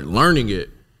he started learning it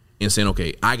and saying,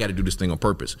 okay, I got to do this thing on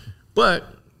purpose. But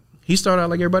he started out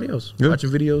like everybody else,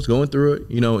 watching videos, going through it,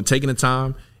 and taking the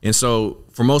time. And so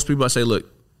for most people, I say, look,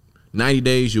 90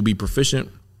 days, you'll be proficient.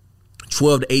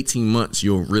 12 to 18 months,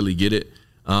 you'll really get it.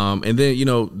 And then,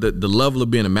 the level of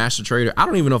being a master trader, I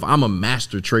don't even know if I'm a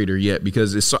master trader yet,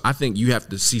 because I think you have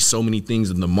to see so many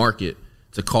things in the market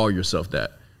to call yourself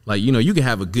that. Like, you can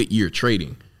have a good year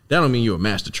trading. That don't mean you're a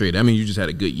master trader. I mean, you just had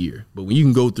a good year. But when you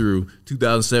can go through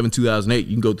 2007, 2008,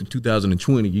 you can go through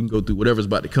 2020, you can go through whatever's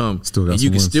about to come, and you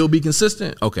can still be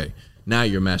consistent, okay, now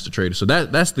you're a master trader. So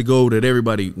that's the goal that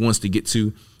everybody wants to get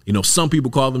to. Some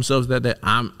people call themselves that.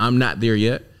 I'm not there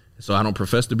yet, so I don't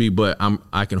profess to be, but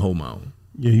I can hold my own.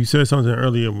 Yeah, you said something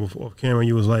earlier off camera.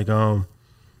 You was like, you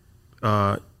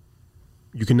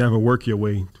can never work your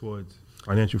way towards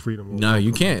financial freedom. No,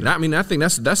 you can't. I mean, I think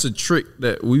that's a trick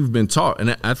that we've been taught.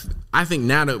 And I think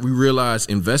now that we realize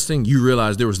investing, you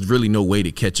realize there was really no way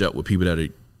to catch up with people that are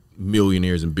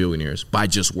millionaires and billionaires by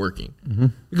just working.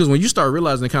 Because when you start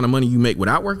realizing the kind of money you make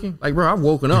without working, like, bro, I've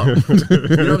woken up. You know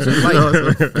what I'm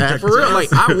saying? Like, for real,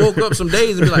 like, I woke up some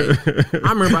days and be like, I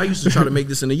remember I used to try to make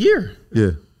this in a year.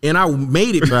 Yeah. And I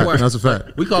made it before. That's a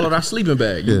fact. We call it our sleeping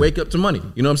bag. You wake up to money.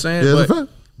 You know what I'm saying? Yeah, that's a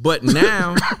fact. But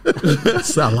now,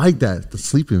 I like that, the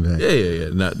sleeping bag. Yeah.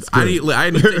 No, I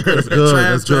didn't take credit for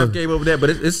that. Trav gave over that,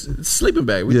 but it's sleeping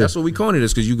bag. That's what we call it,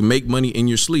 is because you can make money in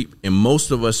your sleep, and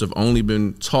most of us have only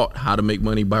been taught how to make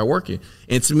money by working.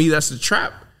 And to me, that's a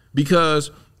trap, because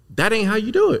that ain't how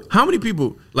you do it. How many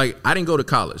people, like, I didn't go to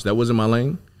college, that wasn't my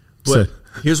lane, but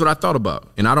here's what I thought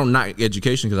about, and I don't knock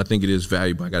education because I think it is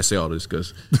valuable. I gotta say all this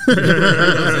because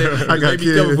I got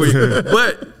kids for you.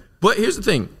 But here's the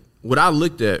thing. What I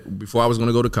looked at before I was going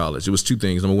to go to college, it was two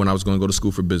things. Number one, I was going to go to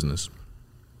school for business.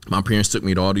 My parents took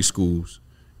me to all these schools,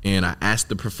 and I asked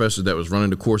the professor that was running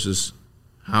the courses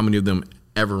how many of them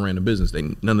ever ran a business.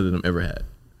 None of them ever had.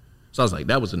 So I was like,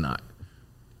 that was a knock.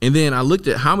 And then I looked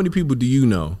at how many people do you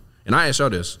know, and I asked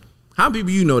y'all this, how many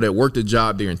people you know that worked a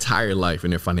job their entire life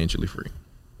and they're financially free?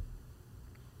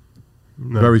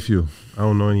 No, very few. I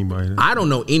don't know anybody. I don't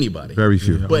know anybody. Very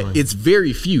few. Yeah, but it's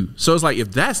very few. So it's like,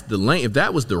 if that's the lane, if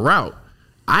that was the route,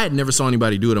 I had never saw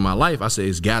anybody do it in my life. I said,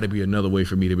 it's got to be another way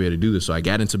for me to be able to do this. So I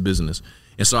got into business.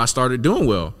 And so I started doing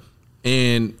well.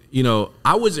 And,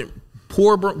 I wasn't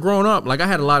poor growing up. Like, I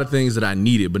had a lot of things that I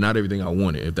needed, but not everything I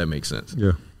wanted, if that makes sense.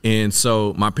 Yeah. And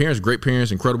so my parents, great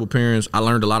parents, incredible parents. I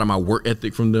learned a lot of my work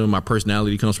ethic from them. My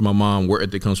personality comes from my mom. Work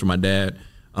ethic comes from my dad.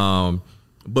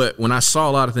 But when I saw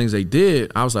a lot of things they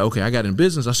did, I was like, okay, I got in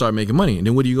business. I started making money. And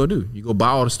then what do? You go buy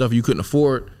all the stuff you couldn't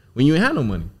afford when you ain't had no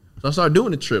money. So I started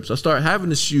doing the trips. I started having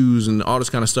the shoes and all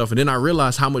this kind of stuff. And then I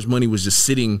realized how much money was just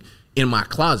sitting in my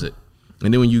closet.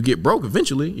 And then when you get broke,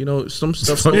 eventually, some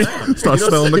stuff slows down. Start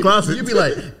selling the closet. You be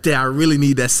like, damn, I really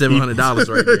need that $700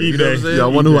 right there. You know what I'm saying? Yeah, I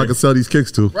wonder who I can sell these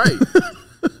kicks to. Right.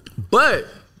 But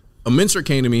a mentor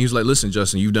came to me. He was like, listen,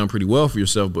 Justin, you've done pretty well for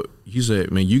yourself. But he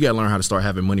said, man, you got to learn how to start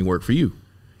having money work for you.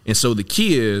 And so the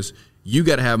key is you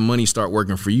got to have money start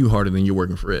working for you harder than you're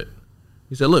working for it.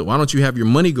 He said, look, why don't you have your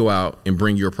money go out and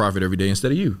bring you a profit every day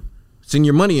instead of you? Send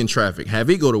your money in traffic. Have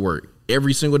it go to work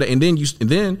every single day. And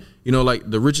then, like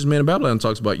the richest man in Babylon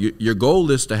talks about, your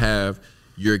goal is to have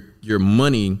your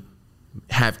money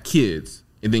have kids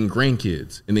and then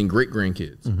grandkids and then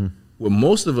great-grandkids. what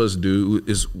most of us do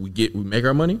is we make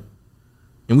our money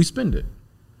and we spend it.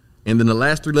 And then the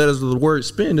last 3 letters of the word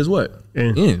spend is what?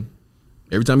 In.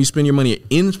 Every time you spend your money, it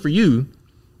ends for you,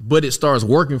 but it starts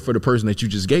working for the person that you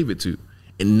just gave it to.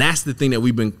 And that's the thing that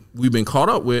we've been caught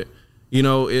up with, you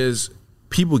know, is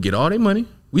people get all their money.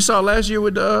 We saw last year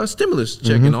with the stimulus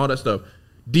check and all that stuff.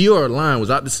 Dior line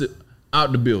was out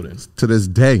the building. To this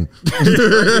day.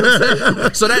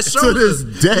 So that shows To this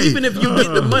us, day. even if you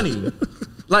get the money,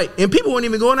 like, and people weren't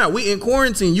even going out. We in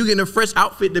quarantine. You getting a fresh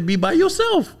outfit to be by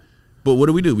yourself. But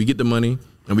what do? We get the money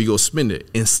and we go spend it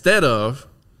instead of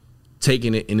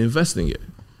taking it and investing it.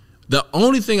 The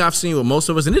only thing I've seen with most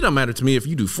of us, and it doesn't matter to me if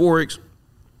you do Forex,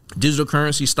 digital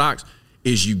currency, stocks,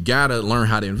 is you gotta learn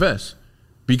how to invest.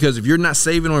 Because if you're not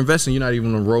saving or investing, you're not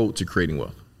even on the road to creating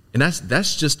wealth. And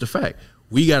that's just the fact.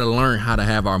 We gotta learn how to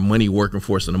have our money working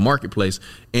for us in the marketplace.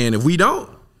 And if we don't,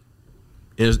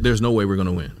 there's no way we're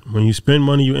gonna win. When you spend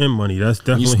money, you end money. That's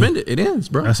definitely. You spend it, it ends,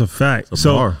 bro. That's a fact. It's a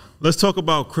bar. Let's talk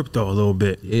about crypto a little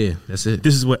bit. Yeah, that's it.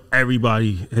 This is what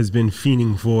everybody has been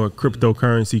fiending for,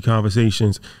 cryptocurrency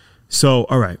conversations. So,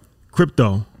 all right,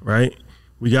 crypto, right?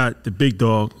 We got the big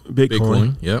dog,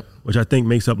 Bitcoin, yep. which I think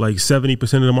makes up like 70%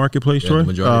 of the marketplace, Troy.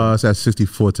 Majority. It's at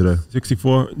 64 today.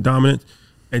 64 dominant.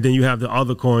 And then you have the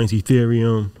other coins,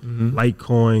 Ethereum,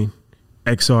 Litecoin,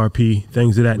 XRP,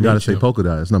 things of that You got to nature. say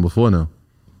Polkadot. It's number 4 now.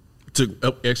 Took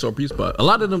up XRP spot. A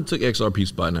lot of them took XRP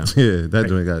spot now. Yeah, that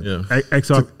joint got Yeah.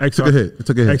 It took a hit. It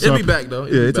took a hit. It'll be back though.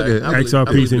 Yeah, it took it.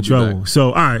 XRP's in trouble. So,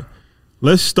 all right,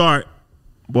 let's start.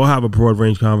 We'll have a broad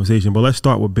range conversation, but let's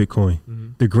start with Bitcoin,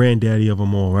 the granddaddy of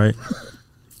them all, right?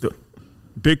 The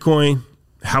Bitcoin,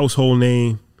 household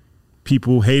name.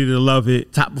 People hate it or love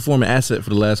it. Top performing asset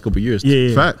for the last couple of years.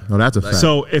 Yeah. Fact. No, that's a fact.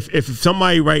 So if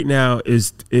somebody right now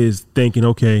is thinking,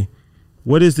 okay,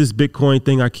 what is this Bitcoin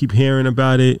thing? I keep hearing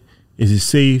about it. Is it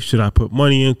safe? Should I put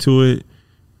money into it?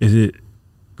 Is it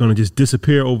going to just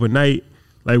disappear overnight?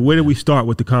 Like, where do we start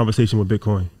with the conversation with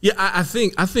Bitcoin? Yeah, I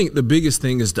think the biggest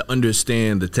thing is to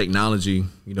understand the technology,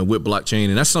 you know, with blockchain,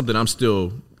 and that's something I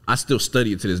still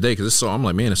study it to this day because I'm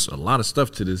like, man, it's a lot of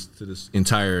stuff to this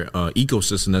entire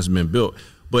ecosystem that's been built.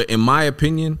 But in my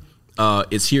opinion,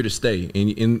 it's here to stay,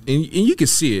 and you can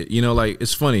see it. You know, like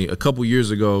it's funny. A couple years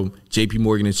ago, J.P.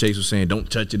 Morgan and Chase were saying, "Don't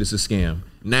touch it; it's a scam."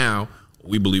 Now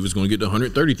we believe it's going to get to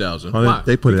 130,000. Why?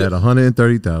 They put it at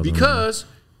 130,000. Because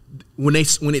when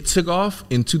it took off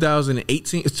in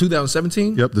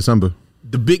 2017, Yep, December.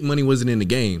 the big money wasn't in the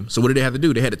game. So what did they have to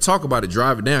do? They had to talk about it,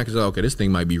 drive it down, because okay, this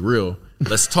thing might be real.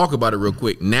 Let's talk about it real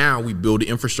quick. Now we build the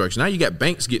infrastructure. Now you got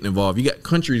banks getting involved. You got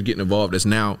countries getting involved. That's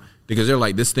now because they're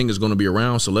like, this thing is going to be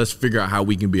around. So let's figure out how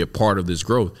we can be a part of this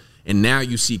growth. And now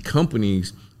you see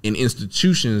companies and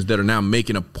institutions that are now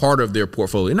making a part of their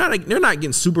portfolio. They're not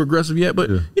getting super aggressive yet, but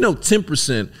you know,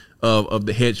 10% of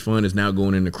the hedge fund is now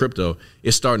going into crypto.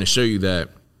 It's starting to show you that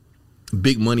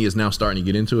big money is now starting to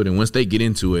get into it, and once they get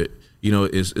into it, you know,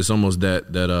 it's almost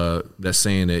that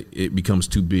saying that it becomes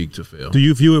too big to fail. Do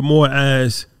you view it more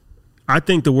as? I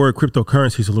think the word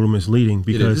cryptocurrency is a little misleading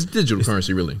because it's digital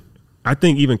currency, really. I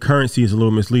think even currency is a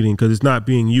little misleading because it's not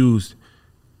being used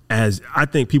as, I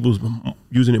think people's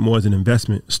using it more as an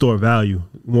investment, store value,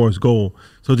 more as gold.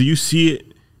 So do you see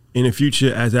it in the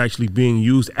future as actually being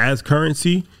used as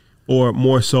currency or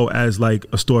more so as like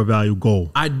a store value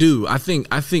gold? I do. I think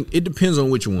it depends on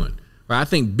which one. Right? I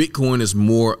think Bitcoin is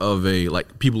more of a,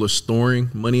 like, people are storing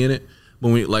money in it. But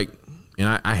when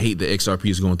I hate that XRP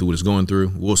is going through what it's going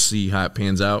through. We'll see how it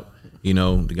pans out. You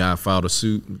know, the guy filed a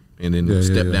suit and then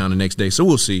stepped down the next day. So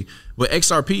we'll see. But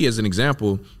XRP, as an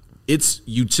example, its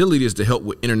utility is to help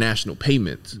with international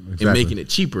payments and making it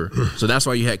cheaper. So that's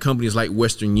why you had companies like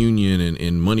Western Union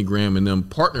and MoneyGram and them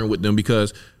partnering with them,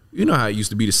 because you know how it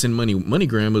used to be to send money.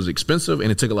 MoneyGram was expensive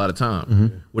and it took a lot of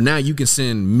time. Well, now you can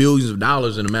send millions of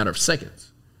dollars in a matter of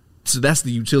seconds. So that's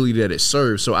the utility that it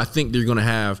serves. So I think they're going to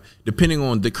have, depending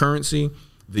on the currency,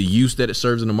 the use that it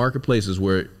serves in the marketplace is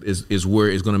where it's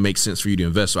going to make sense for you to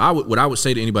invest. So what I would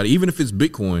say to anybody, even if it's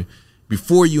Bitcoin,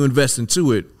 before you invest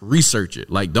into it, research it.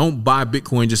 Like, don't buy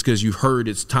Bitcoin just because you heard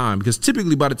it's time. Because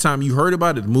typically by the time you heard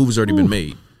about it, the move has already been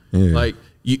made. Yeah. Like,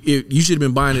 you should have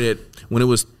been buying it when it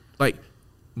was like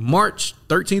March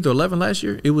 13th or 11th last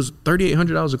year. It was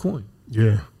 $3,800 a coin.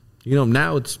 Yeah. You know,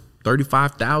 now it's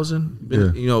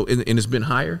 35,000. You know, and it's been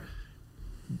higher.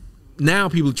 Now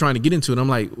people are trying to get into it. I'm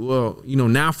like, well, you know,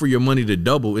 now for your money to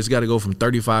double, it's got to go from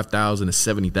 35,000 to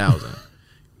 70,000.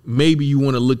 Maybe you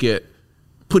want to look at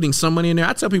putting some money in there.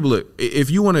 I tell people, look, if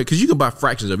you want to, because you can buy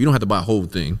fractions of it. You don't have to buy a whole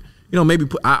thing. You know, maybe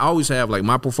I always have, like,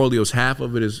 my portfolio's half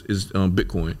of it is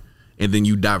Bitcoin, and then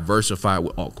you diversify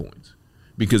with altcoins,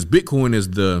 because Bitcoin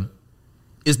is the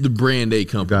it's the brand A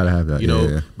company. Gotta have that, you know.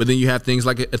 yeah. But then you have things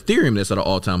like Ethereum that's at an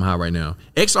all-time high right now.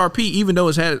 XRP, even though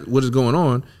it's had what is going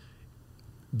on,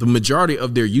 the majority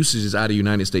of their usage is out of the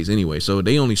United States anyway. So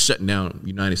they only shutting down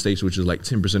United States, which is like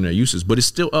 10% of their usage. But it's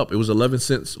still up. It was 11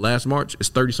 cents last March. It's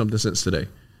 30-something cents today.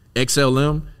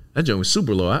 XLM, that joint was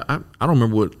super low. I don't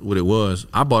remember what it was.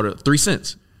 I bought it 3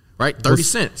 cents, right? 30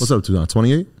 cents. What's up to now?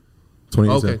 28?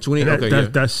 28 Okay, cents. 20. Okay, yeah.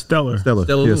 That's Stellar. Stellar.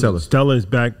 Stellar Yeah, Lumens. Stellar. Stellar is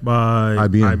backed by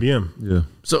IBM. Yeah.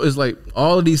 So it's like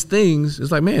all of these things.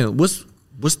 It's like, man, what's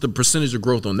the percentage of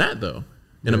growth on that though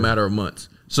in a matter of months?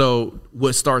 So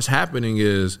what starts happening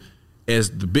is as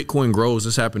the Bitcoin grows,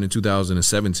 this happened in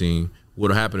 2017.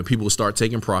 What'll happen is people will start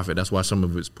taking profit. That's why some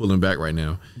of it's pulling back right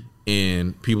now.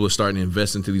 And people are starting to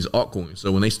invest into these altcoins.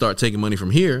 So when they start taking money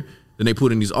from here, then they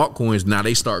put in these altcoins. Now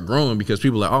they start growing because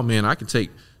people are like, oh man, I can take,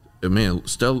 man, what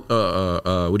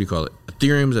do you call it?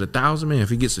 Ethereum's at 1,000, man. If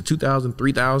he gets to 2,000,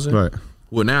 3,000, Right.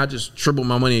 well, now I just triple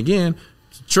my money again.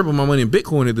 Triple my money in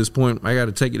Bitcoin at this point. I got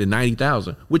to take it to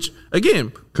 90,000, which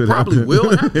again Could probably happen. will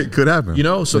happen. It could happen. You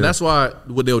know, so Yeah. that's why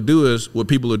what they'll do is what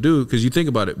people will do, because you think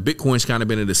about it, Bitcoin's kind of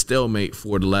been at a stalemate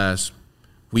for the last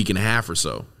week and a half or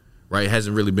so, right? It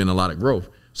hasn't really been a lot of growth.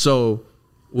 So,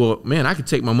 well, man, I could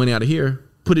take my money out of here,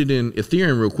 put it in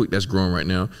Ethereum real quick. That's growing right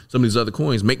now. Some of these other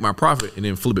coins, make my profit, and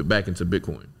then flip it back into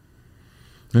Bitcoin.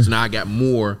 So now I got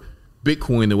more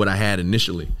Bitcoin than what I had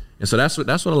initially. And so that's what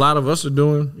a lot of us are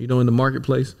doing, you know, in the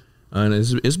marketplace. And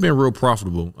it's been real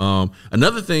profitable.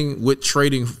 Another thing with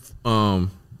trading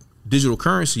digital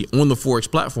currency on the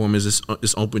Forex platform is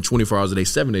it's open 24 hours a day,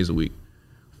 7 days a week.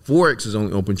 Forex is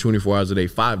only open 24 hours a day,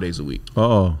 5 days a week.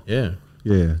 Oh. Yeah.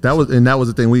 Yeah, that was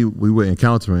the thing we were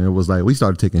encountering. It was like we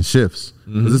started taking shifts.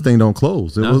 'Cause this thing don't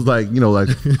close. It was like,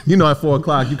 at 4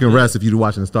 o'clock you can rest if you're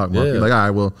watching the stock market. Yeah. You're like, all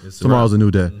right, well, It's tomorrow's a new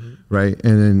day, right?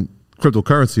 And then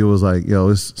cryptocurrency, it was like,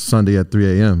 it's Sunday at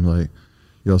 3 a.m. Like,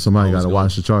 somebody got to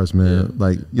watch the charts, man. Yeah.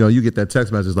 Like, you get that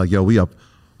text message like, we up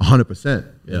 100%.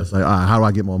 Yeah. It's like, all right, how do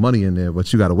I get more money in there?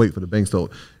 But you got to wait for the bank.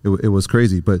 So it was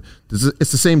crazy. But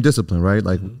it's the same discipline, right?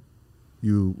 Like.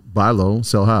 You buy low,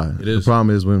 sell high. It is. The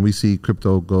problem is when we see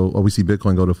crypto go, or we see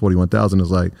Bitcoin go to 41,000,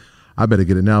 it's like, I better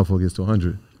get it now before it gets to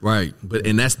 100. Right.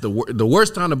 And that's the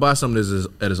worst time to buy something is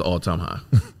at its all-time high.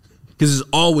 Because it's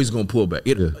always going to pull back.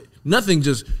 Nothing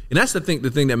just, and that's the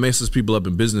thing that messes people up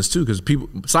in business too, because people,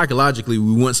 psychologically,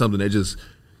 we want something that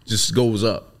just goes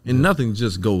up. And nothing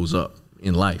just goes up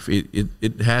in life.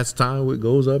 It has time where it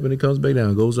goes up and it comes back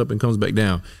down, goes up and comes back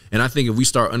down. And I think if we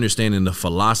start understanding the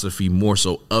philosophy more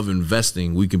so of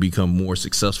investing, we can become more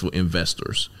successful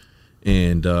investors.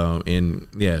 And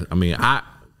yeah, I mean, I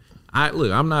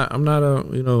look, I'm not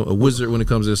a wizard when it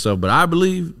comes to this stuff, but I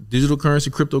believe digital currency,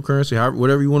 cryptocurrency, however,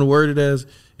 whatever you want to word it as,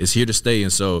 is here to stay.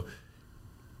 And so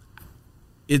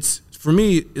for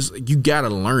me, it's like you gotta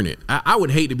learn it. I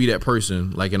would hate to be that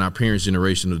person, like in our parents'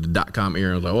 generation of the .com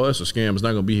era, like, oh, it's a scam, it's not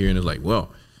gonna be here. And it's like, well,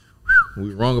 we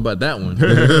were wrong about that one. You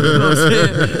know what I'm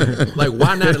saying? Like,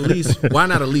 why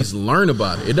not at least learn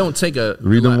about it? It don't take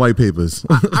Read them white papers.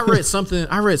 I read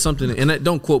something, and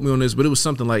don't quote me on this, but it was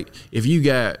something like, if you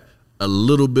got a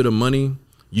little bit of money,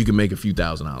 you can make a few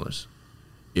 $1,000s.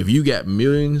 If you got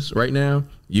millions right now,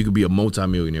 you could be a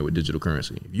multimillionaire with digital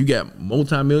currency. If you got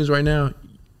multi-millions right now,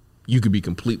 you could be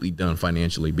completely done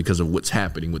financially because of what's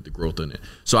happening with the growth in it.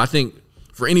 So I think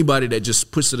for anybody that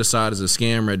just puts it aside as a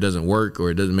scam or it doesn't work or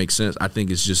it doesn't make sense, I think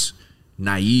it's just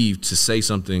naive to say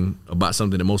something about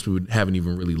something that most people haven't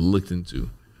even really looked into.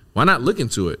 Why not look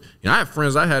into it? I have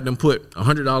friends, I had them put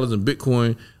 $100 in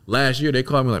Bitcoin last year. They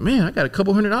called me like, man, I got a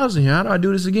couple $100 in here. How do I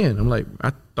do this again? I'm like,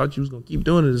 I thought you was going to keep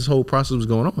doing it. This whole process was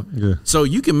going on. Yeah. So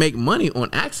you can make money on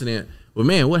accident, but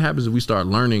man, what happens if we start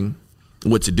learning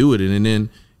what to do with it? And then,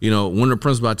 one of the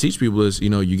principles I teach people is,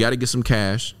 you got to get some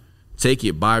cash, take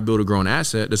it, buy, build, or grow an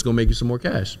asset that's going to make you some more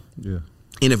cash. Yeah.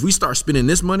 And if we start spending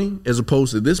this money as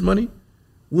opposed to this money,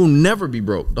 we'll never be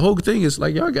broke. The whole thing is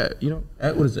like, y'all got,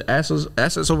 what is it?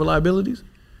 Assets over liabilities.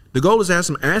 The goal is to have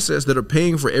some assets that are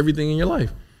paying for everything in your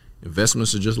life.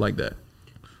 Investments are just like that.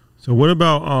 So what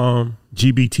about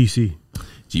GBTC?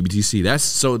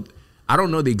 GBTC. I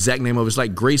don't know the exact name of it. It's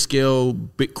like Grayscale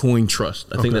Bitcoin Trust.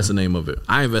 I think that's the name of it.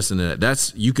 I invest in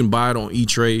that. You can buy it on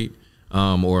E-Trade,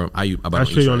 or I buy it on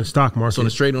E-Trade on the stock market. So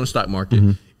it's traded on the stock market.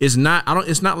 Mm-hmm. It's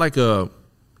not like a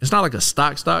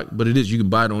stock, but it is. You can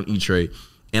buy it on E-Trade.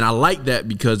 And I like that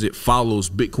because it follows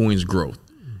Bitcoin's growth.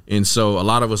 And so a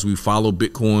lot of us, we follow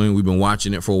Bitcoin. We've been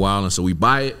watching it for a while. And so we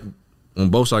buy it on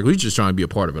both sides. We're just trying to be a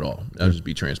part of it all. I'll just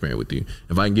be transparent with you.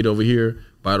 If I can get over here,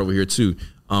 buy it over here too.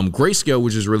 Grayscale,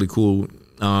 which is really cool.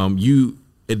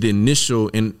 At the initial,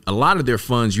 in a lot of their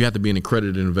funds, you have to be an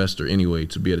accredited investor anyway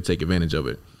to be able to take advantage of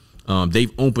it.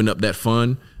 they've opened up that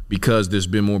fund because there's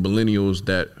been more millennials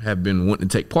that have been wanting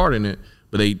to take part in it,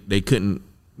 but they couldn't,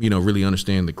 really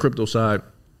understand the crypto side.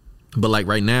 But like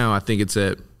right now, I think it's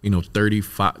at,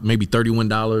 $35, maybe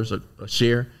 $31 a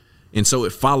share. And so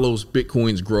it follows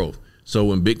Bitcoin's growth. So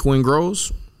when Bitcoin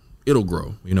grows, it'll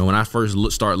grow. When I first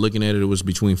started looking at it, it was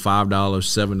between $5,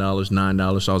 $7,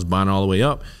 $9. So I was buying all the way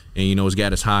up. And, it's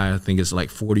got as high, I think it's like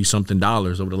 $40-something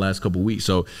over the last couple of weeks.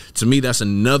 So to me, that's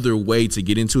another way to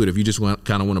get into it. If you just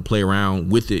kind of want to play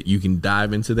around with it, you can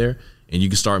dive into there and you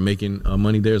can start making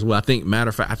money there as well. Matter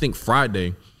of fact, I think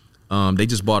Friday, they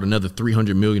just bought another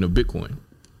 300 million of Bitcoin.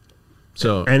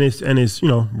 So and it's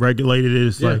regulated.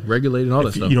 It's like regulated and all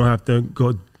that stuff. You don't have to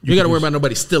go. You got to worry about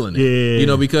nobody stealing it.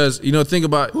 Yeah. Because think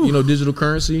about digital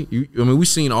currency. We've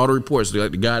seen all the reports.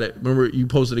 Like the guy that remember you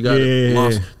posted the guy that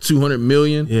lost 200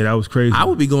 million. Yeah, that was crazy. I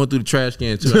would be going through the trash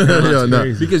can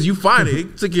too. Because you find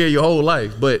it took care of your whole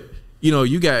life. But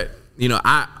you got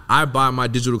I buy my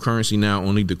digital currency now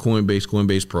on either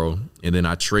Coinbase Pro, and then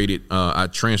I trade it. I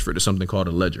transfer it to something called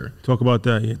a ledger. Talk about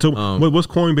that. Yeah. So what's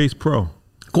Coinbase Pro?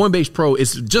 Coinbase Pro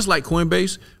is just like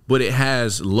Coinbase, but it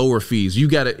has lower fees.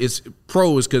 It's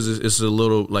Pro is because it's a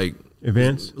little like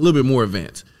advanced, a little bit more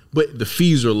advanced, but the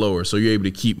fees are lower, so you're able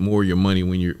to keep more of your money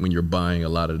when you're buying a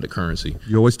lot of the currency.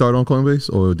 You always start on Coinbase,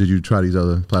 or did you try these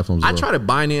other platforms? I tried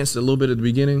Binance a little bit at the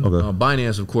beginning. Okay.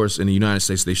 Binance, of course, in the United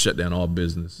States, they shut down all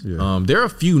business. Yeah. There are a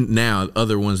few now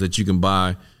other ones that you can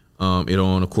buy. It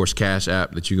on, of course, Cash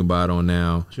App that you can buy it on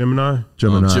now. Gemini,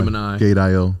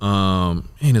 Gate.io.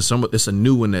 And it's a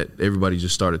new one that everybody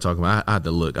just started talking about. I had to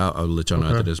look. I'll let y'all know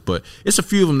after this. But it's a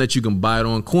few of them that you can buy it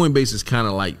on. Coinbase is kind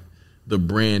of like the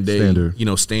brand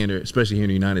standard, especially here in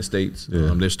the United States.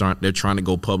 Yeah. They're trying to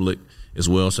go public as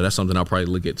well, so that's something I'll probably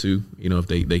look at too. If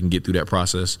they can get through that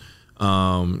process.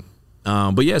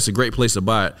 But yeah, it's a great place to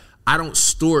buy it. I don't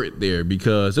store it there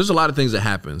because there's a lot of things that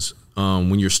happens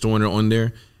when you're storing it on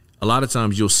there. A lot of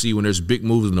times you'll see when there's big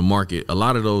moves in the market, a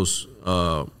lot of those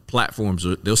platforms,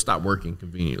 they'll stop working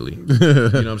conveniently. You know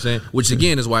what I'm saying? Which,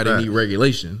 again, is why they need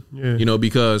regulation. Yeah.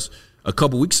 Because a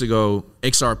couple weeks ago,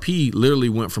 XRP literally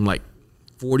went from like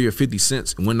 40 or 50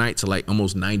 cents one night to like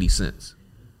almost 90 cents.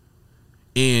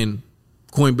 And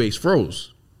Coinbase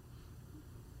froze.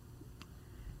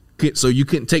 So you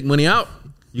couldn't take money out.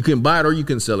 You couldn't buy it or you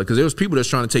couldn't sell it because there was people that's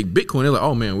trying to take Bitcoin. They're like,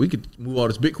 oh, man, we could move all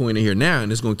this Bitcoin in here now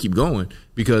and it's going to keep going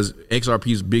because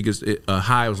XRP's biggest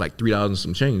high was like $3 and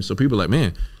some change. So people are like,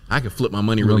 man, I can flip my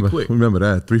money really quick. Remember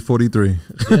that,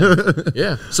 343.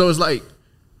 Yeah. So it's like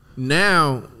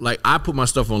now, like I put my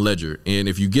stuff on Ledger. And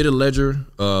if you get a Ledger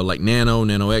like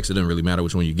Nano X, it doesn't really matter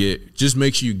which one you get. Just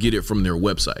make sure you get it from their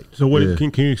website. So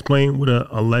can you explain what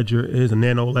a ledger is, a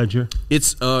Nano Ledger?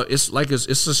 It's a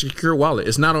secure wallet.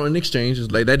 It's not on an exchange. It's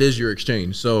like that is your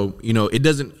exchange. So, it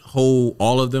doesn't hold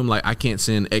all of them. Like I can't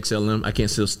send XLM. I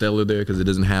can't send Stellar there because it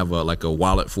doesn't have a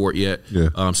wallet for it yet.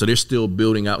 Yeah. So they're still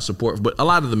building out support. But a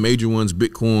lot of the major ones,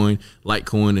 Bitcoin,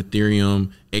 Litecoin,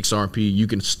 Ethereum, XRP, you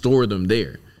can store them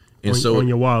there. And on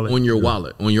your wallet. On your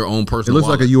wallet, on your own personal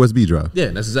wallet. It looks wallet. like a USB drive. Yeah,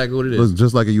 that's exactly what it is. It looks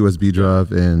just like a USB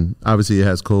drive, and obviously it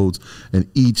has codes. And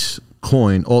each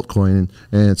altcoin,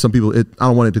 and some people, I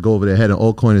don't want it to go over their head. An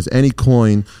altcoin is any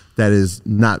coin that is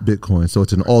not Bitcoin. So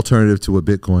it's an alternative to a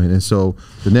Bitcoin. And so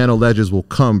the Nano Ledgers will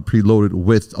come preloaded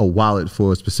with a wallet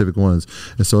for specific ones.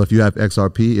 And so if you have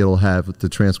XRP, it'll have the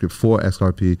transcript for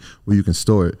XRP where you can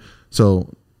store it. So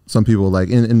some people like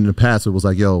in the past, it was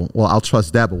like, yo, well, I'll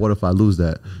trust that, but what if I lose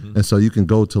that? Mm-hmm. And so you can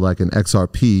go to like an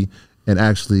XRP and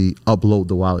actually upload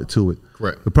the wallet to it.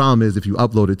 Correct. The problem is if you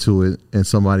upload it to it and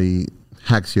somebody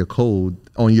hacks your code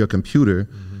on your computer,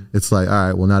 it's like, all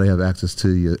right, well, now they have access to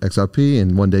your XRP,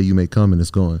 and one day you may come and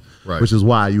it's gone. Right. Which is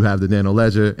why you have the Nano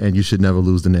Ledger, and you should never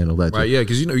lose the Nano Ledger. Right, yeah,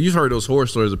 because you've heard those horror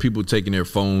stories of people taking their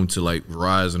phone to like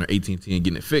Verizon or AT&T and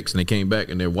getting it fixed, and they came back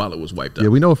and their wallet was wiped out. Yeah,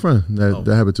 we know a friend that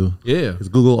happened to. Yeah. It's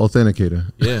Google Authenticator.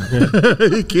 Yeah.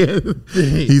 He can't.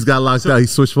 He's got locked out. He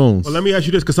switched phones. Well, let me ask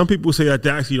you this, because some people say that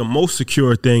actually the most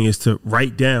secure thing is to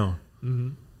write down.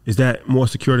 Mm-hmm. Is that more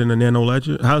secure than the Nano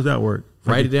Ledger? How does that work?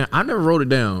 Write it down. I never wrote it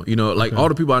down. All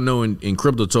the people I know in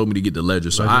crypto told me to get the ledger.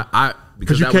 So I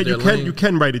because you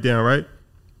can write it down, right?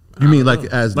 You mean like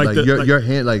your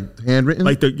hand, like handwritten?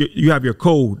 Like you have your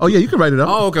code. Oh yeah, you can write it up.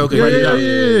 Oh okay. Yeah, write it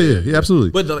down. Yeah, absolutely.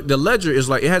 But the ledger is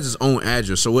like it has its own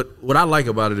address. So what I like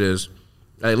about it is,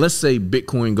 like, let's say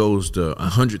Bitcoin goes to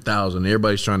 100,000.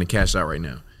 Everybody's trying to cash out right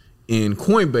now. In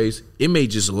Coinbase, it may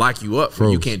just lock you up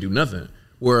and you can't do nothing.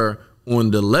 Where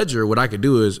on the ledger, what I could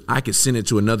do is I could send it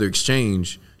to another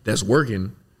exchange that's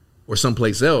working or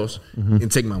someplace else and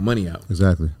take my money out.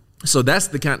 Exactly. So that's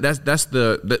the kind. That's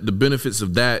the benefits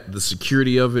of that. The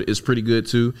security of it is pretty good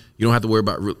too. You don't have to worry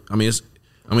about.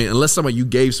 Unless you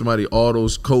gave somebody all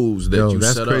those codes that you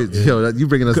that's set crazy. up. Yo, you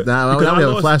bringing us down. We have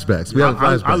flashbacks.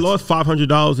 I lost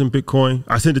 $500 in Bitcoin.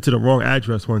 I sent it to the wrong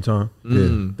address one time.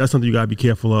 That's something you gotta be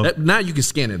careful of. Now you can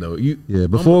scan it though.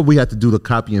 Before we had to do the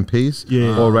copy and paste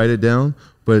or write it down,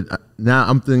 but now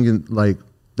I'm thinking like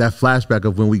that flashback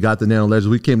of when we got the Nano Ledger.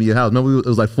 We came to your house. Remember, it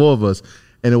was like 4 of us.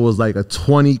 And it was like a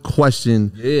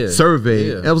 20-question survey.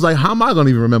 Yeah. And it was like, how am I going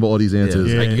to even remember all these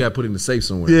answers? Like you got to put it in the safe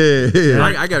somewhere. Yeah.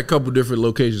 I got a couple different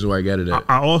locations where I got it at.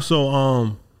 I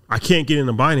also I can't get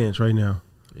into Binance right now.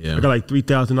 Yeah. I got like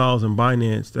 $3,000 in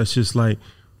Binance. That's just like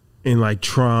in like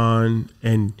Tron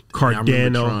and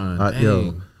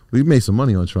Cardano. We made some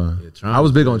money on Tron. Yeah, Tron I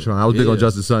was big on Tron. I was big on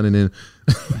Justice Sun, and then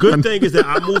good thing is that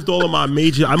I moved all of my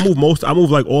I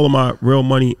moved like all of my real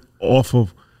money off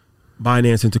of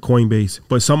Binance into Coinbase,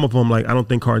 but some of them, like I don't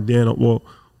think Cardano. Well,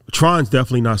 Tron's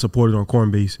definitely not supported on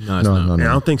Coinbase. No, it's not. And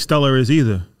I don't think Stellar is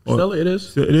either. Stellar, it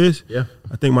is. It is. Yeah,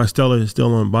 I think my Stellar is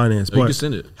still on Binance. But you can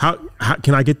send it. How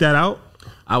can I get that out?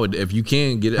 I would, if you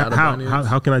can get it out of Binance.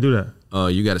 How can I do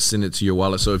that? You got to send it to your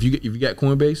wallet. So if you got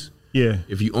Coinbase,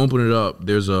 if you open it up,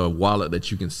 there's a wallet that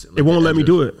you can send. It won't let me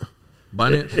do it.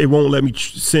 Binance. It won't let me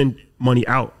send money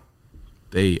out.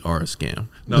 They are a scam.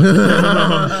 No,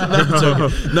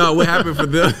 no. What happened for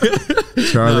them?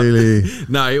 Charlie Lee.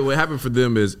 No, what happened for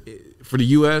them is for the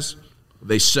U.S.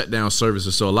 they shut down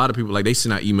services. So a lot of people they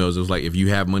send out emails. It was like if you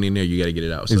have money in there, you got to get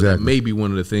it out. So that may be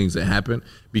one of the things that happened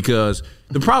because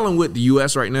the problem with the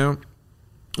U.S. right now,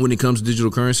 when it comes to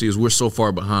digital currency, is we're so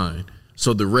far behind.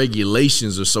 So the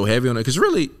regulations are so heavy on it because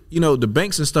really, the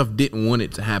banks and stuff didn't want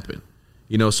it to happen.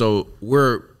 So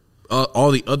we're.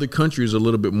 All the other countries are a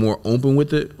little bit more open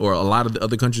with it, or a lot of the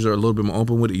other countries are a little bit more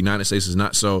open with it. The United States is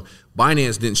not. So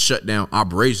Binance didn't shut down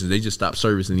operations; they just stopped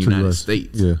service in the United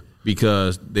States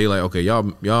because they like, okay,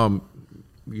 y'all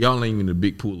ain't even a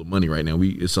big pool of money right now.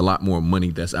 It's a lot more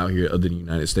money that's out here other than the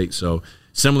United States. So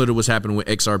similar to what's happening with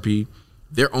XRP,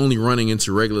 they're only running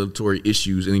into regulatory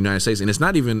issues in the United States, and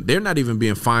they're not even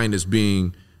being fined as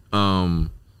being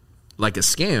like a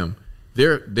scam.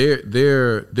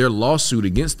 Their lawsuit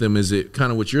against them is it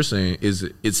kind of what you're saying is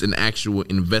it's an actual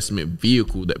investment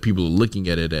vehicle that people are looking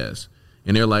at it as,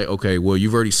 and they're like, okay, well,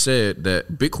 you've already said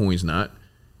that Bitcoin's not,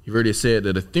 you've already said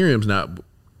that Ethereum's not,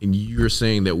 and you're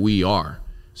saying that we are.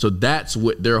 So that's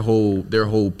what their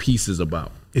whole piece is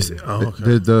about.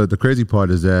 The crazy part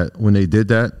is that when they did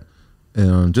that,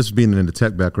 just being in the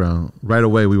tech background, right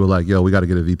away we were like, yo, we got to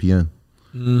get a VPN.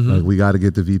 Like we got to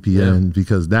get the VPN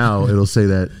because now it'll say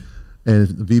that. And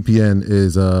VPN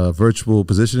is a virtual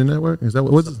positioning network. Is that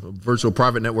what's virtual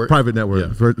private network? Private network,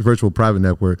 virtual private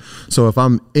network. So if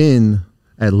I'm in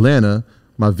Atlanta,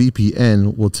 my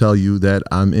VPN will tell you that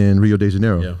I'm in Rio de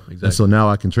Janeiro. Yeah, exactly. And so now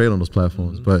I can trade on those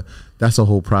platforms. But that's a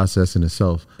whole process in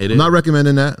itself. I'm not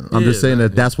recommending that. I'm just saying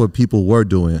that that's what people were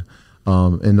doing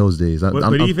in those days.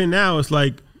 But even now, it's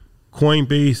like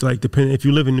Coinbase, like depending if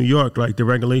you live in New York, like the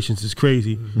regulations is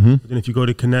crazy. But then if you go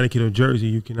to Connecticut or Jersey,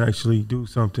 you can actually do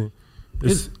something.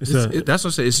 That's what I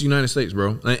say. It's the United States,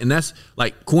 bro, and that's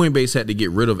like Coinbase had to get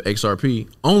rid of XRP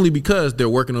only because they're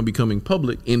working on becoming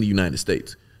public in the United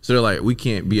States. So they're like, we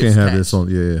can't be attached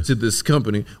to this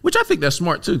company, which I think that's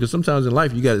smart too, because sometimes in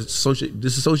life you got to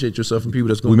disassociate yourself from people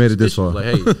that's going. We made it this far. Like,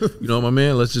 hey, my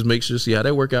man, let's just make sure, see how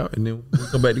they work out, and then we'll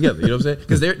come back together. You know what I'm saying?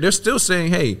 Because they're still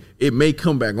saying, hey, it may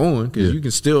come back on because you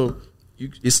can still,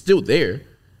 it's still there.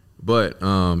 But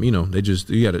they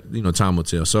just you got to time will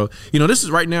tell. So this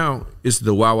is right now. It's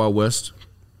the Wild Wild West,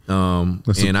 and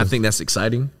I think that's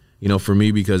exciting. For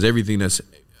me because everything that's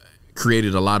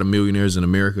created a lot of millionaires in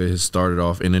America has started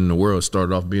off, and in the world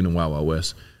started off being the Wild Wild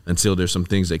West until there's some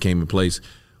things that came in place.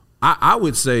 I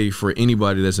would say for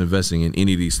anybody that's investing in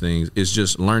any of these things, it's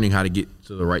just learning how to get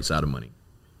to the right side of money.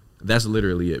 That's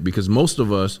literally it. Because most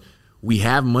of us. We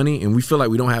have money and we feel like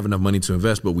we don't have enough money to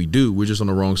invest, but we do. We're just on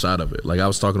the wrong side of it. Like I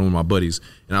was talking with my buddies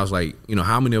and I was like,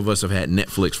 how many of us have had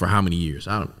Netflix for how many years?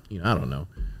 I don't know,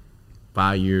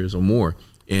 5 years or more.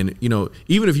 And,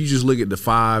 even if you just look at the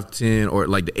 $5, $10 or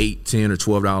like the $8, $10 or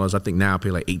 $12, I think now I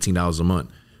pay like $18 a month.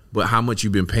 But how much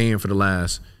you've been paying for the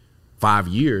last 5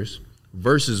 years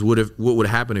versus what would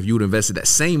happen if you would have invested that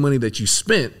same money that you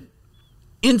spent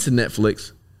into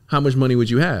Netflix, how much money would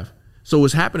you have? So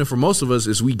what's happening for most of us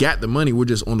is we got the money, we're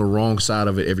just on the wrong side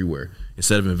of it everywhere.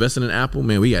 Instead of investing in Apple,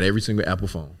 man, we got every single Apple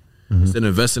phone. Instead of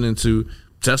investing into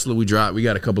Tesla, we got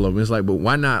a couple of them. It's like, but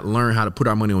why not learn how to put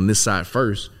our money on this side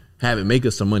first, have it make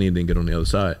us some money, and then get on the other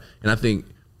side? And I think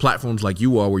platforms like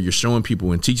you are, where you're showing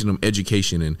people and teaching them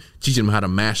education and teaching them how to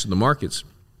master the markets,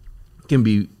 can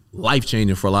be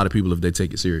life-changing for a lot of people if they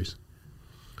take it serious.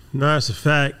 No, it's a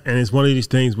fact, and it's one of these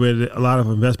things where a lot of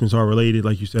investments are related.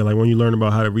 Like you said, like when you learn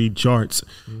about how to read charts,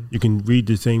 you can read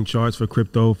the same charts for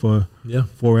crypto, for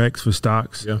Forex, for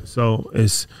stocks. Yeah. So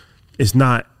it's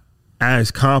not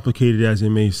as complicated as it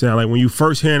may sound. Like when you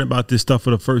first hearing about this stuff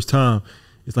for the first time,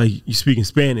 it's like you speaking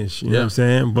Spanish. You know what I'm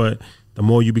saying? But the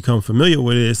more you become familiar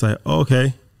with it, it's like, oh,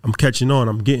 okay, I'm catching on.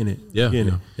 I'm getting it. Yeah,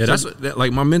 that's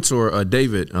like my mentor,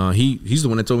 David. He's the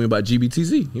one that told me about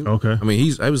GBTC. Okay. I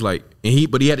mean, I was like,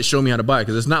 but he had to show me how to buy it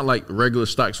because it's not like regular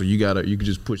stocks where you could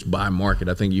just push buy market.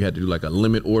 I think you had to do like a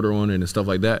limit order on it and stuff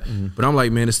like that. But I'm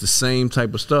like, man, it's the same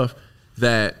type of stuff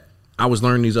that I was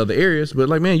learning these other areas. But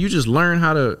like, man, you just learn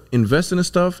how to invest in this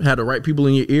stuff, have the right people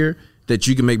in your ear that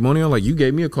you can make money on. Like you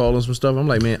gave me a call on some stuff. I'm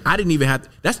like, man, I didn't even have to.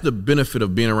 That's the benefit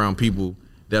of being around people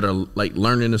that are like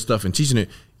learning this stuff and teaching it.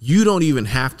 You don't even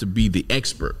have to be the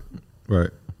expert.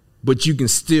 Right. But you can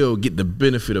still get the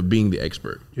benefit of being the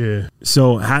expert. Yeah.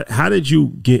 So how did you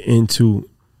get into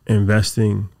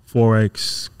investing,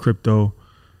 Forex, crypto,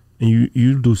 and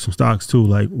you do some stocks too?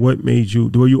 Like what made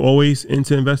you, were you always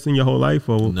into investing your whole life?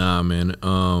 Or? Nah, man.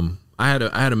 I had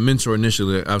a mentor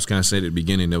initially. I was kind of saying at the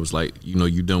beginning that was like,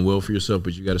 you've done well for yourself,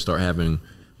 but you got to start having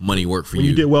money work for you. When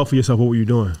you did well for yourself, what were you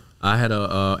doing? I had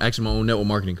actually my own network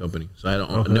marketing company. So I had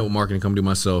a network marketing company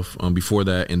myself before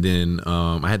that. And then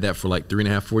I had that for like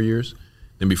 3.5, 4 years.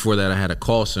 Then before that, I had a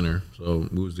call center. So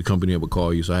it was the company that would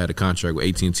call you. So I had a contract with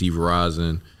AT&T,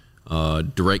 Verizon,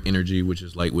 Direct Energy, which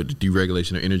is like with the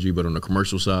deregulation of energy, but on the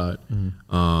commercial side.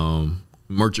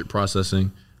 Merchant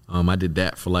processing. I did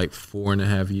that for like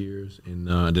 4.5 years. And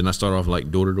then I started off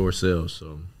like door-to-door sales.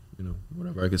 So,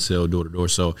 whatever I could sell door-to-door.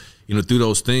 So, through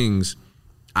those things,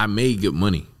 I made good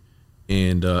money.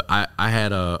 And I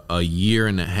had a 1.5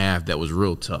 years that was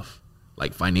real tough,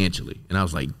 like financially. And I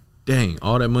was like, dang,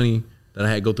 all that money that I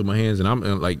had go through my hands. And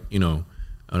I'm like, and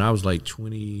I was like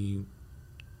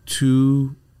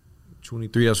 22,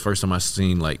 23. That was the first time I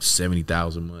seen like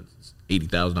 $70,000 months,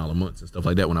 $80,000 months and stuff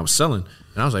like that when I was selling.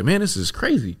 And I was like, man, this is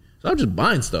crazy. So I was just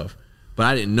buying stuff. But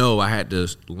I didn't know I had to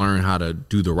learn how to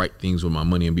do the right things with my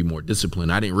money and be more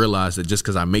disciplined. I didn't realize that just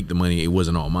because I make the money, it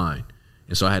wasn't all mine.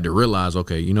 And so I had to realize,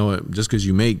 okay, you know what, just because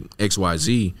you make X, Y,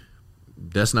 Z,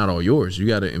 that's not all yours. You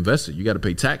got to invest it. You got to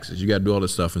pay taxes. You got to do all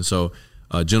this stuff. And so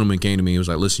a gentleman came to me. He was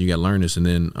like, listen, you got to learn this. And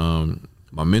then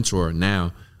my mentor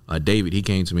now, David, he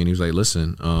came to me and he was like,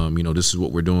 listen, this is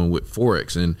what we're doing with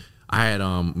Forex. And I had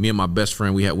me and my best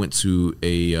friend, we had went to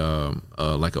a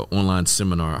like an online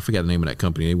seminar. I forgot the name of that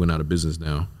company. They went out of business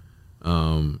now.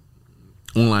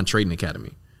 Online Trading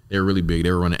Academy. They were really big.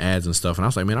 They were running ads and stuff. And I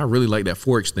was like, man, I really like that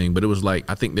Forex thing. But it was like,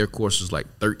 I think their course was like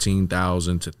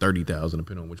 $13,000 to $30,000,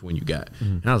 depending on which one you got.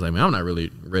 And I was like, man, I'm not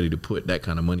really ready to put that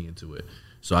kind of money into it.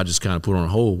 So I just kind of put it on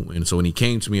hold. And so when he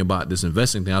came to me about this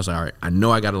investing thing, I was like, all right, I know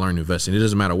I got to learn investing. It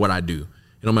doesn't matter what I do.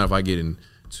 It don't matter if I get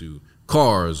into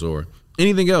cars or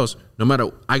anything else. No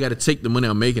matter, I got to take the money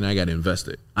I'm making, I got to invest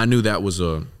it. I knew that was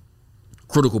a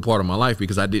critical part of my life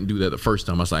because I didn't do that the first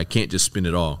time. I was like, I can't just spend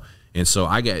it all. And so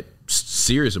I got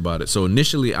serious about it. So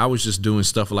initially I was just doing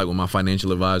stuff like with my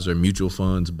financial advisor, mutual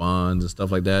funds, bonds and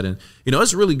stuff like that. And,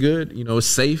 it's really good. It's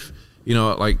safe.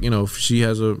 If she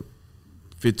has a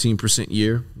 15%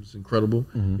 year, it's incredible.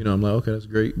 I'm like, okay, that's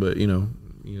great. But,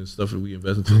 stuff that we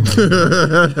invest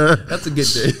into. That's a good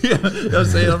thing. You know what I'm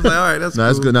saying? I'm like, all right, that's cool.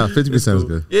 That's good. No, 50% is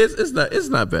good. It's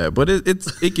not bad, but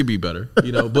it can be better.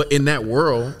 But in that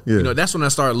world, that's when I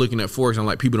started looking at Forex. I'm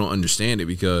like, people don't understand it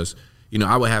because,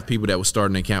 I would have people that would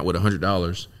start an account with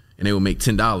 $100 and they would make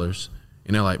 $10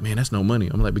 and they're like, man, that's no money.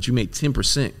 I'm like, but you make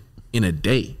 10% in a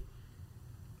day.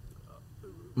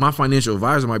 My financial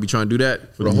advisor might be trying to do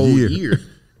that for the whole year.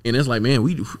 And it's like, man,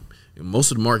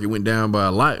 most of the market went down by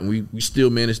a lot and we still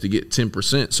managed to get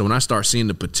 10%. So when I start seeing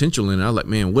the potential in it, I was like,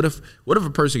 man, what if a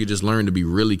person could just learn to be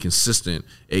really consistent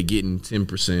at getting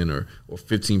 10% or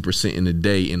 15% in a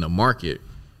day in the market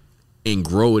and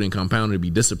grow it and compound it and be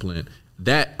disciplined?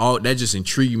 That just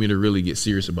intrigued me to really get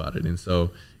serious about it. And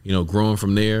so, growing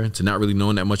from there to not really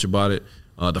knowing that much about it,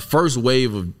 the first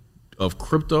wave of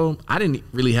crypto, I didn't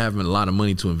really have a lot of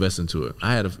money to invest into it.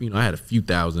 I had a few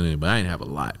thousand in it, but I didn't have a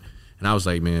lot. And I was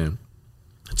like, man,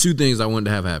 2 things I wanted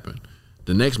to have happen.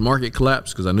 The next market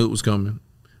collapse, because I knew it was coming.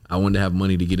 I wanted to have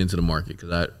money to get into the market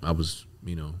because I was,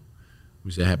 we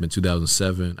said it happened in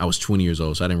 2007. I was 20 years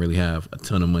old, so I didn't really have a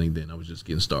ton of money then. I was just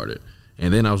getting started.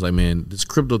 And then I was like, man, this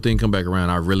crypto thing come back around.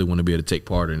 I really want to be able to take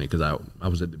part in it because I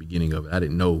was at the beginning of it. I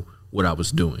didn't know what I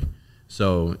was doing.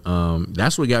 So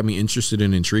that's what got me interested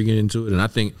and intrigued into it. And I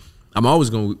think I'm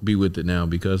always going to be with it now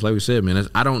because, like we said, man,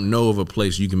 I don't know of a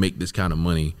place you can make this kind of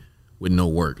money with no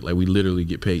work. Like, we literally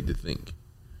get paid to think.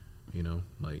 You know,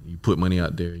 like you put money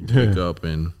out there, you wake up,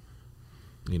 and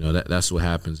you know that's what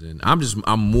happens. And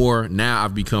I'm more now.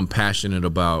 I've become passionate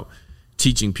about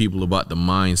teaching people about the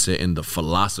mindset and the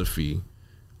philosophy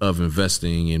of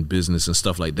investing in business and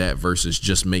stuff like that versus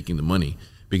just making the money.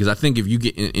 Because I think if you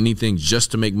get in anything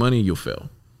just to make money, you'll fail.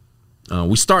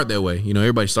 We start that way, you know.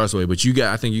 Everybody starts that way, but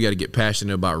I think you got to get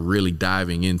passionate about really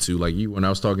diving into, like you. When I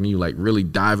was talking to you, like really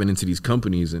diving into these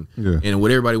companies and what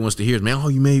everybody wants to hear is, man, oh,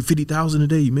 you made $50,000 a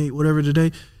day, you made whatever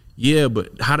today. Yeah,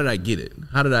 but how did I get it?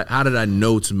 How did I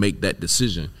know to make that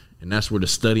decision? And that's where the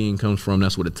studying comes from.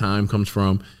 That's where the time comes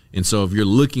from. And so if you're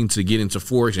looking to get into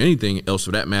Forex or anything else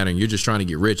for that matter, and you're just trying to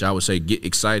get rich, I would say get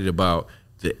excited about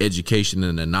the education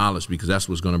and the knowledge, because that's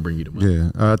what's going to bring you the money. Yeah,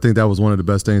 I think that was one of the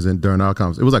best things during our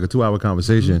conversation. It was like a 2-hour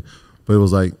conversation, but it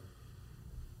was like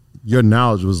your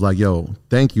knowledge was like, yo,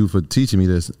 thank you for teaching me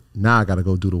this. Now I got to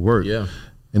go do the work. Yeah.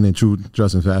 And then true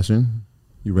dress and fashion,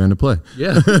 you ran the play.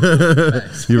 Yeah.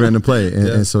 You ran the play.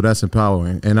 And so that's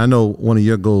empowering. And I know one of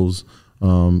your goals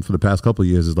for the past couple of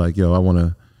years is like, yo, I want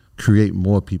to create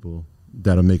more people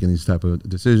that are making these type of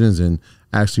decisions and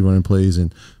actually running plays.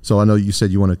 And so I know you said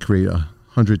you want to create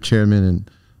 100 chairmen and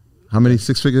how many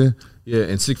 6-figure? Yeah,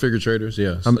 and 6-figure traders.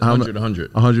 Yeah, 100,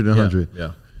 100, 100 and 100.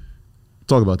 Yeah.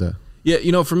 Talk about that. Yeah,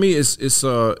 you know, for me, it's.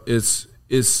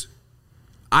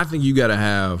 I think you got to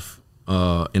have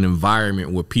an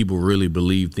environment where people really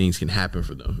believe things can happen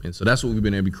for them, and so that's what we've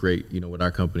been able to create, you know, with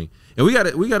our company. And we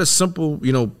got a simple,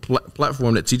 you know,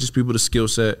 platform that teaches people the skill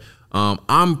set.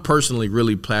 I'm personally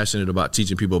really passionate about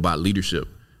teaching people about leadership,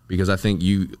 because I think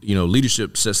you know,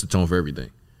 leadership sets the tone for everything.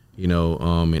 You know,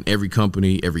 in every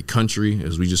company, every country,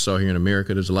 as we just saw here in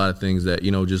America, there's a lot of things that, you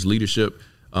know, just leadership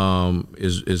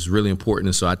is really important.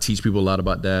 And so I teach people a lot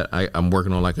about that. I'm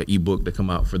working on like an ebook to come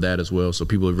out for that as well, so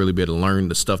people will really be able to learn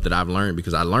the stuff that I've learned,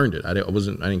 because I learned it. I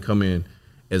didn't come in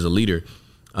as a leader,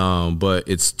 but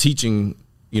it's teaching,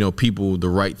 you know, people the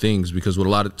right things, because what a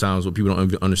lot of times what people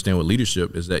don't understand with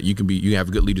leadership is that you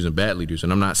have good leaders and bad leaders.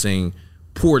 And I'm not saying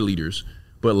poor leaders,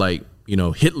 but like, you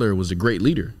know, Hitler was a great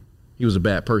leader. He was a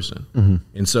bad person.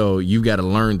 And so you've got to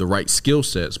learn the right skill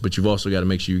sets, but you've also got to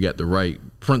make sure you got the right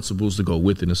principles to go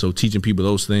with it. And so teaching people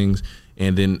those things.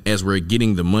 And then as we're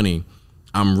getting the money,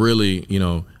 I'm really, you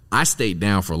know, I stayed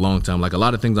down for a long time. Like a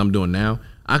lot of things I'm doing now,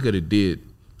 I could have did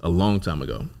a long time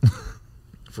ago.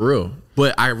 For real.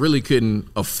 But I really couldn't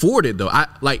afford it though. I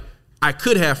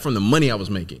could have from the money I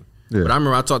was making. Yeah. But I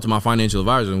remember I talked to my financial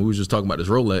advisor and we were just talking about this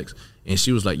Rolex, and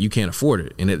she was like, you can't afford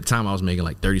it. And at the time I was making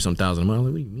like 30-some thousand a month. I'm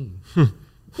like, what do you mean?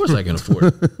 Of course I can afford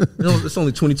it. You know, it's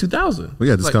only 22,000. We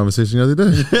had this conversation the other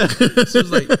day. She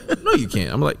was like, no, you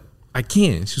can't. I'm like, I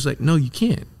can. She was like, no, you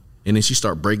can't. And then she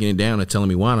started breaking it down and telling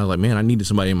me why. And I was like, man, I needed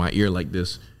somebody in my ear like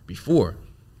this before.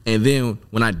 And then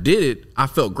when I did it, I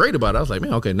felt great about it. I was like,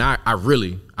 man, okay, now I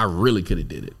really could have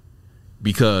did it,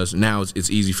 because now it's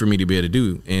easy for me to be able to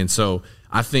do. And so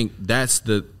I think that's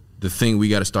the thing we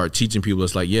got to start teaching people.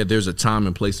 It's like, yeah, there's a time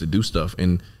and place to do stuff.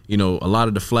 And, you know, a lot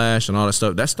of the flash and all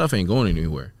that stuff ain't going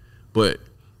anywhere. But,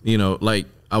 you know, like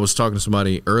I was talking to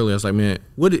somebody earlier. I was like, man,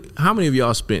 how many of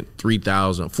y'all spent $3,000,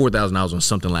 $4,000 on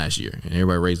something last year? And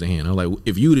everybody raised their hand. I was like,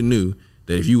 if you would have knew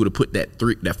that if you would have put that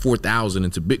 $4,000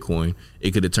 into Bitcoin,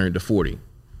 it could have turned to 40.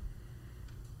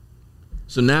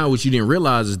 So now what you didn't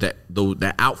realize is that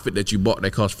that outfit that you bought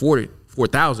that cost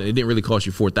 $4,000, it didn't really cost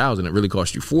you $4,000. It really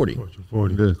cost you $40.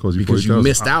 Yeah, because you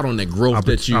missed out on that growth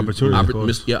opportunity.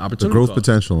 The growth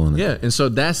potential on it. Yeah, and so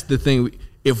that's the thing.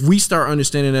 If we start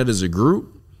understanding that as a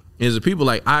group, as a people,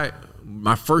 like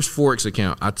my first Forex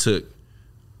account, it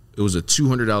was a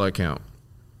 $200 account.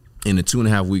 In the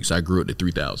 2.5 weeks, I grew it to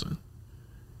 $3,000.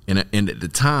 And at the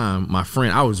time, my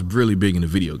friend, I was really big into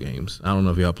video games. I don't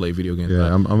know if y'all play video games.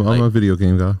 Yeah, I'm a video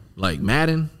game guy. Like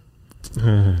Madden.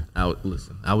 I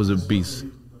was a beast.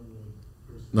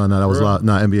 No, that was live.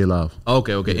 No, NBA Live.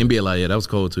 Okay, NBA Live. Yeah, that was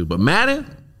cool too. But Madden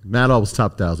was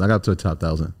top 1,000. I got to a top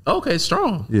 1,000. Okay,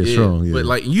 strong. Yeah, strong. Yeah. But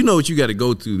like, you know what you got to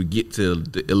go to get to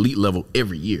the elite level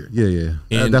every year. Yeah.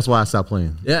 And that's why I stopped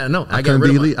playing. Yeah, no, I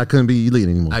couldn't be elite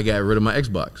anymore. I got rid of my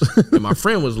Xbox. And my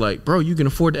friend was like, "Bro, you can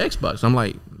afford the Xbox." I'm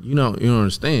like, you don't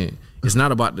understand. It's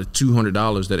not about the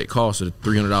 $200 that it costs or the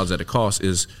 $300 that it costs.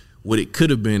 Is what it could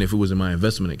have been if it was in my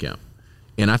investment account.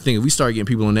 And I think if we start getting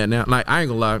people on that now, like I ain't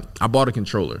gonna lie, I bought a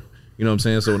controller. You know what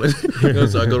I'm saying? So,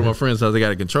 so I go to my friend's house, I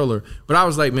got a controller. But I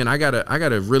was like, man, I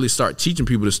gotta really start teaching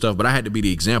people this stuff. But I had to be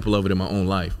the example of it in my own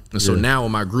life. And so now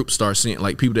when my group starts seeing,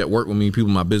 like people that work with me, people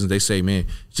in my business, they say, man,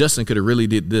 Justin could have really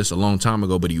did this a long time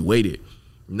ago, but he waited.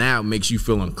 Now it makes you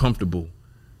feel uncomfortable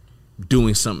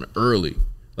doing something early.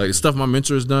 Like the stuff my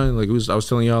mentor has done, like I was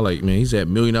telling y'all, like, man, he's at $1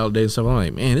 million a day and stuff. I'm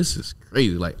like, man, this is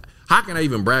crazy. Like, how can I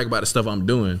even brag about the stuff I'm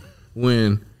doing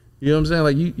when, you know what I'm saying?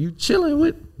 Like you chilling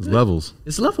with levels.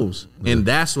 It's levels. And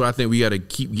that's what I think we got to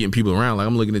keep getting people around. Like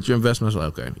I'm looking at your investments,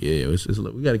 like, okay,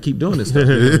 we got to keep doing this stuff.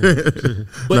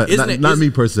 But not me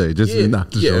per se, just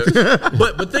not the show.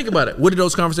 But think about it. What did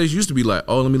those conversations used to be like?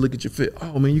 Oh, let me look at your fit.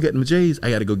 Oh man, you got them J's. I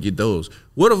got to go get those.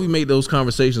 What if we made those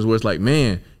conversations where it's like,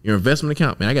 man, your investment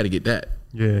account, man, I got to get that.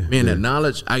 Yeah, man, that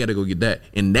knowledge, I got to go get that,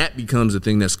 and that becomes a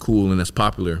thing that's cool and that's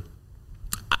popular.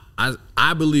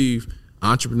 I believe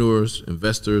entrepreneurs,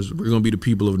 investors, we're going to be the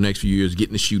people of the next few years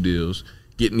getting the shoe deals,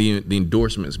 getting the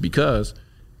endorsements, because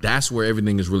that's where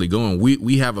everything is really going.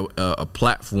 We have a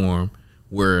platform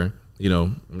where, you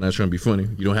know, I'm not trying to be funny.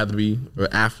 You don't have to be an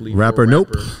athlete, rapper,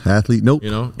 nope, athlete, nope.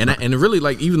 You know, and really,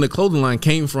 like, even the clothing line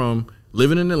came from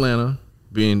living in Atlanta,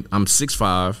 I'm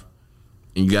 6'5",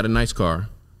 and you got a nice car.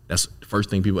 That's the first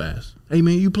thing people ask. Hey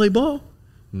man, you play ball?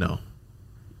 No.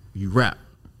 You rap?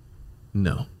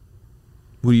 No.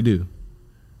 What do you do?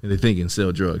 And they're thinking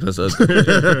sell drugs. That's us. But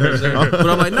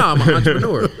I'm like, no, I'm an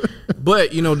entrepreneur.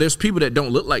 But, you know, there's people that don't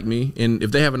look like me, and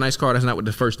if they have a nice car, that's not what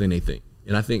the first thing they think.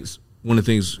 And I think one of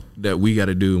the things that we got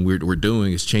to do, and we're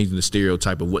doing, is changing the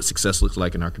stereotype of what success looks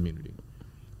like in our community.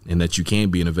 And that you can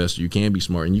be an investor, you can be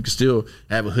smart, and you can still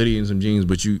have a hoodie and some jeans,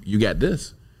 but you got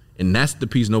this. And that's the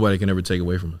piece nobody can ever take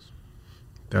away from us.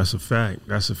 That's a fact.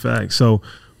 That's a fact. So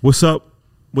what's up?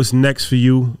 What's next for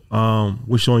you?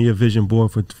 What's on your vision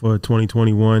board for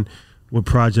 2021? What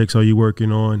projects are you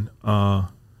working on? Talk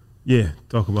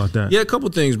about that. Yeah, a couple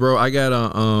things, bro. I got I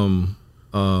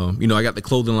got the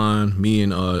clothing line. Me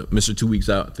and Mr. 2 Weeks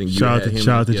Out. I think shout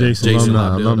out to Jason. Jason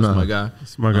Lobdell, that's my guy.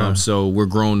 That's my guy. So we're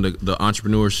growing the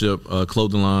entrepreneurship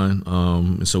clothing line,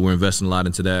 and so we're investing a lot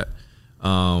into that.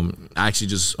 I actually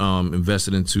just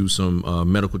invested into some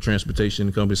medical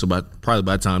transportation company. So probably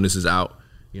by the time this is out,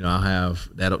 you know, I'll have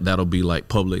that'll be like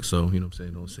public. So, you know what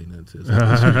I'm saying, don't say nothing to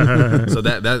us. So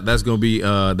that's gonna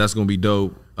be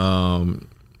dope. Now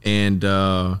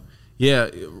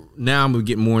I'm gonna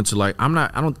get more into, like,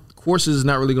 courses is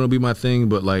not really gonna be my thing,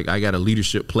 but like I got a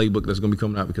leadership playbook that's gonna be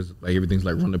coming out, because like everything's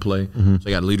like run to play. Mm-hmm. So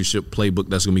I got a leadership playbook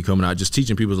that's gonna be coming out, just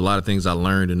teaching people a lot of things I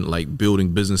learned, and like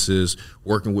building businesses,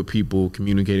 working with people,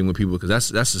 communicating with people,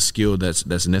 because that's a skill that's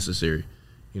necessary.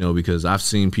 You know, because I've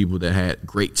seen people that had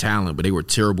great talent, but they were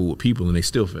terrible with people and they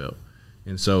still failed.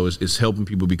 And so it's helping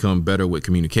people become better with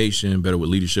communication, better with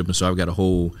leadership. And so I've got a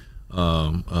whole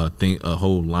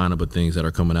whole lineup of things that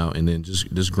are coming out, and then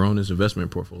just growing this investment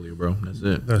portfolio, bro. That's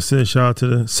it. That's it. Shout out to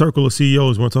the circle of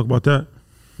CEOs. Want to talk about that?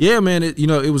 Yeah, man.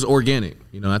 It was organic.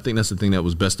 You know, I think that's the thing that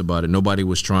was best about it. Nobody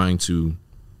was trying to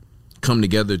come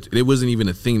together. It wasn't even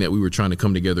a thing that we were trying to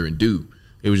come together and do.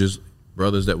 It was just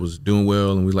brothers that was doing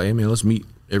well, and we was like, hey man, let's meet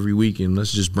every week and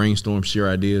let's just brainstorm, share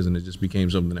ideas, and it just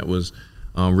became something that was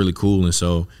really cool. And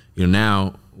so, you know,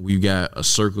 now we've got a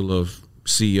circle of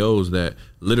CEOs that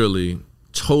literally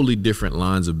totally different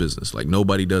lines of business. Like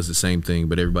nobody does the same thing,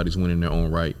 but everybody's winning their own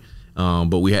right.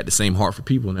 But we had the same heart for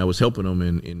people, and that was helping them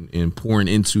and pouring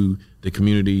into the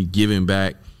community, giving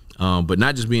back, but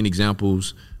not just being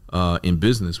examples in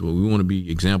business. But we want to be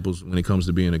examples when it comes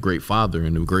to being a great father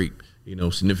and a great, you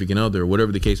know, significant other, or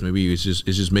whatever the case may be. It's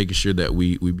just making sure that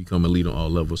we become a leader on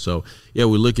all levels. So yeah,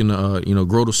 we're looking to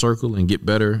grow the circle and get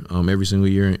better every single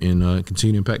year, and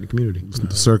continue to impact the community.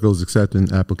 The circle's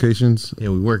accepting applications. Yeah,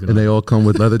 we're working. And they all come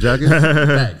with leather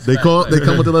jackets. They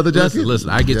come with the leather jacket.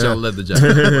 Listen, I get y'all a leather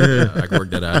jacket. I can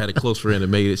work that out. I had a close friend that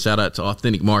made it. Shout out to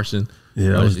Authentic Martian.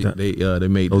 Yeah, they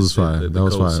made. That was fine. That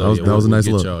was fine. That was a nice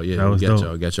look. Y'all. Yeah, that was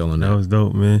dope. Got y'all on that. That was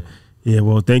dope, man. Yeah,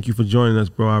 well, thank you for joining us,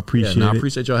 bro. I appreciate it. I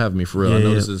appreciate y'all having me, for real. I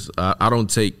know this is, I don't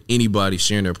take anybody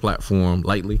sharing their platform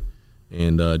lightly,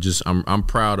 and I'm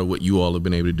proud of what you all have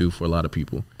been able to do for a lot of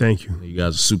people. Thank you. You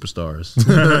guys are superstars.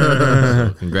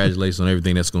 So congratulations on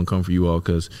everything that's going to come for you all,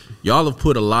 because y'all have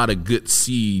put a lot of good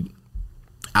seed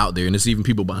out there, and it's even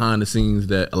people behind the scenes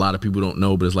that a lot of people don't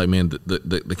know, but it's like, man,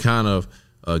 the kind of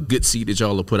good seed that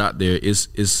y'all have put out there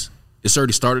it's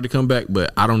already started to come back,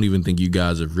 but I don't even think you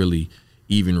guys have really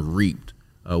even reaped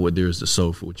what there is to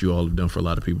sow for what you all have done for a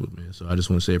lot of people, man. So I just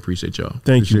want to say appreciate y'all.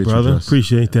 Thank you, brother.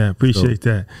 Appreciate that. Appreciate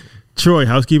that. Troy,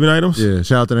 housekeeping items? Yeah,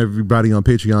 shout out to everybody on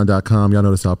Patreon.com. Y'all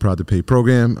know this is our Proud to Pay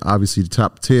program. Obviously, the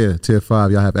top tier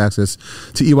 5, y'all have access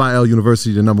to EYL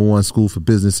University, the #1 school for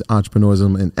business,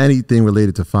 entrepreneurism, and anything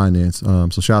related to finance. So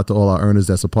shout out to all our earners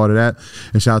that's a part of that,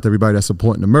 and shout out to everybody that's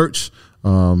supporting the merch.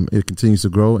 It continues to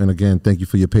grow, and again, thank you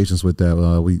for your patience with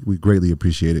that. We greatly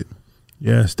appreciate it.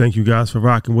 Yes, thank you guys for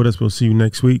rocking with us. We'll see you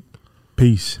next week.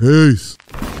 Peace. Peace.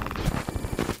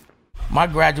 My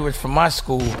graduates from my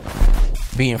school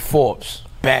being Forbes,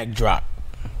 bag drop.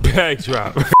 Bag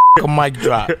drop. A mic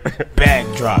drop,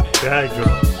 bag drop. Bag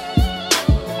drop.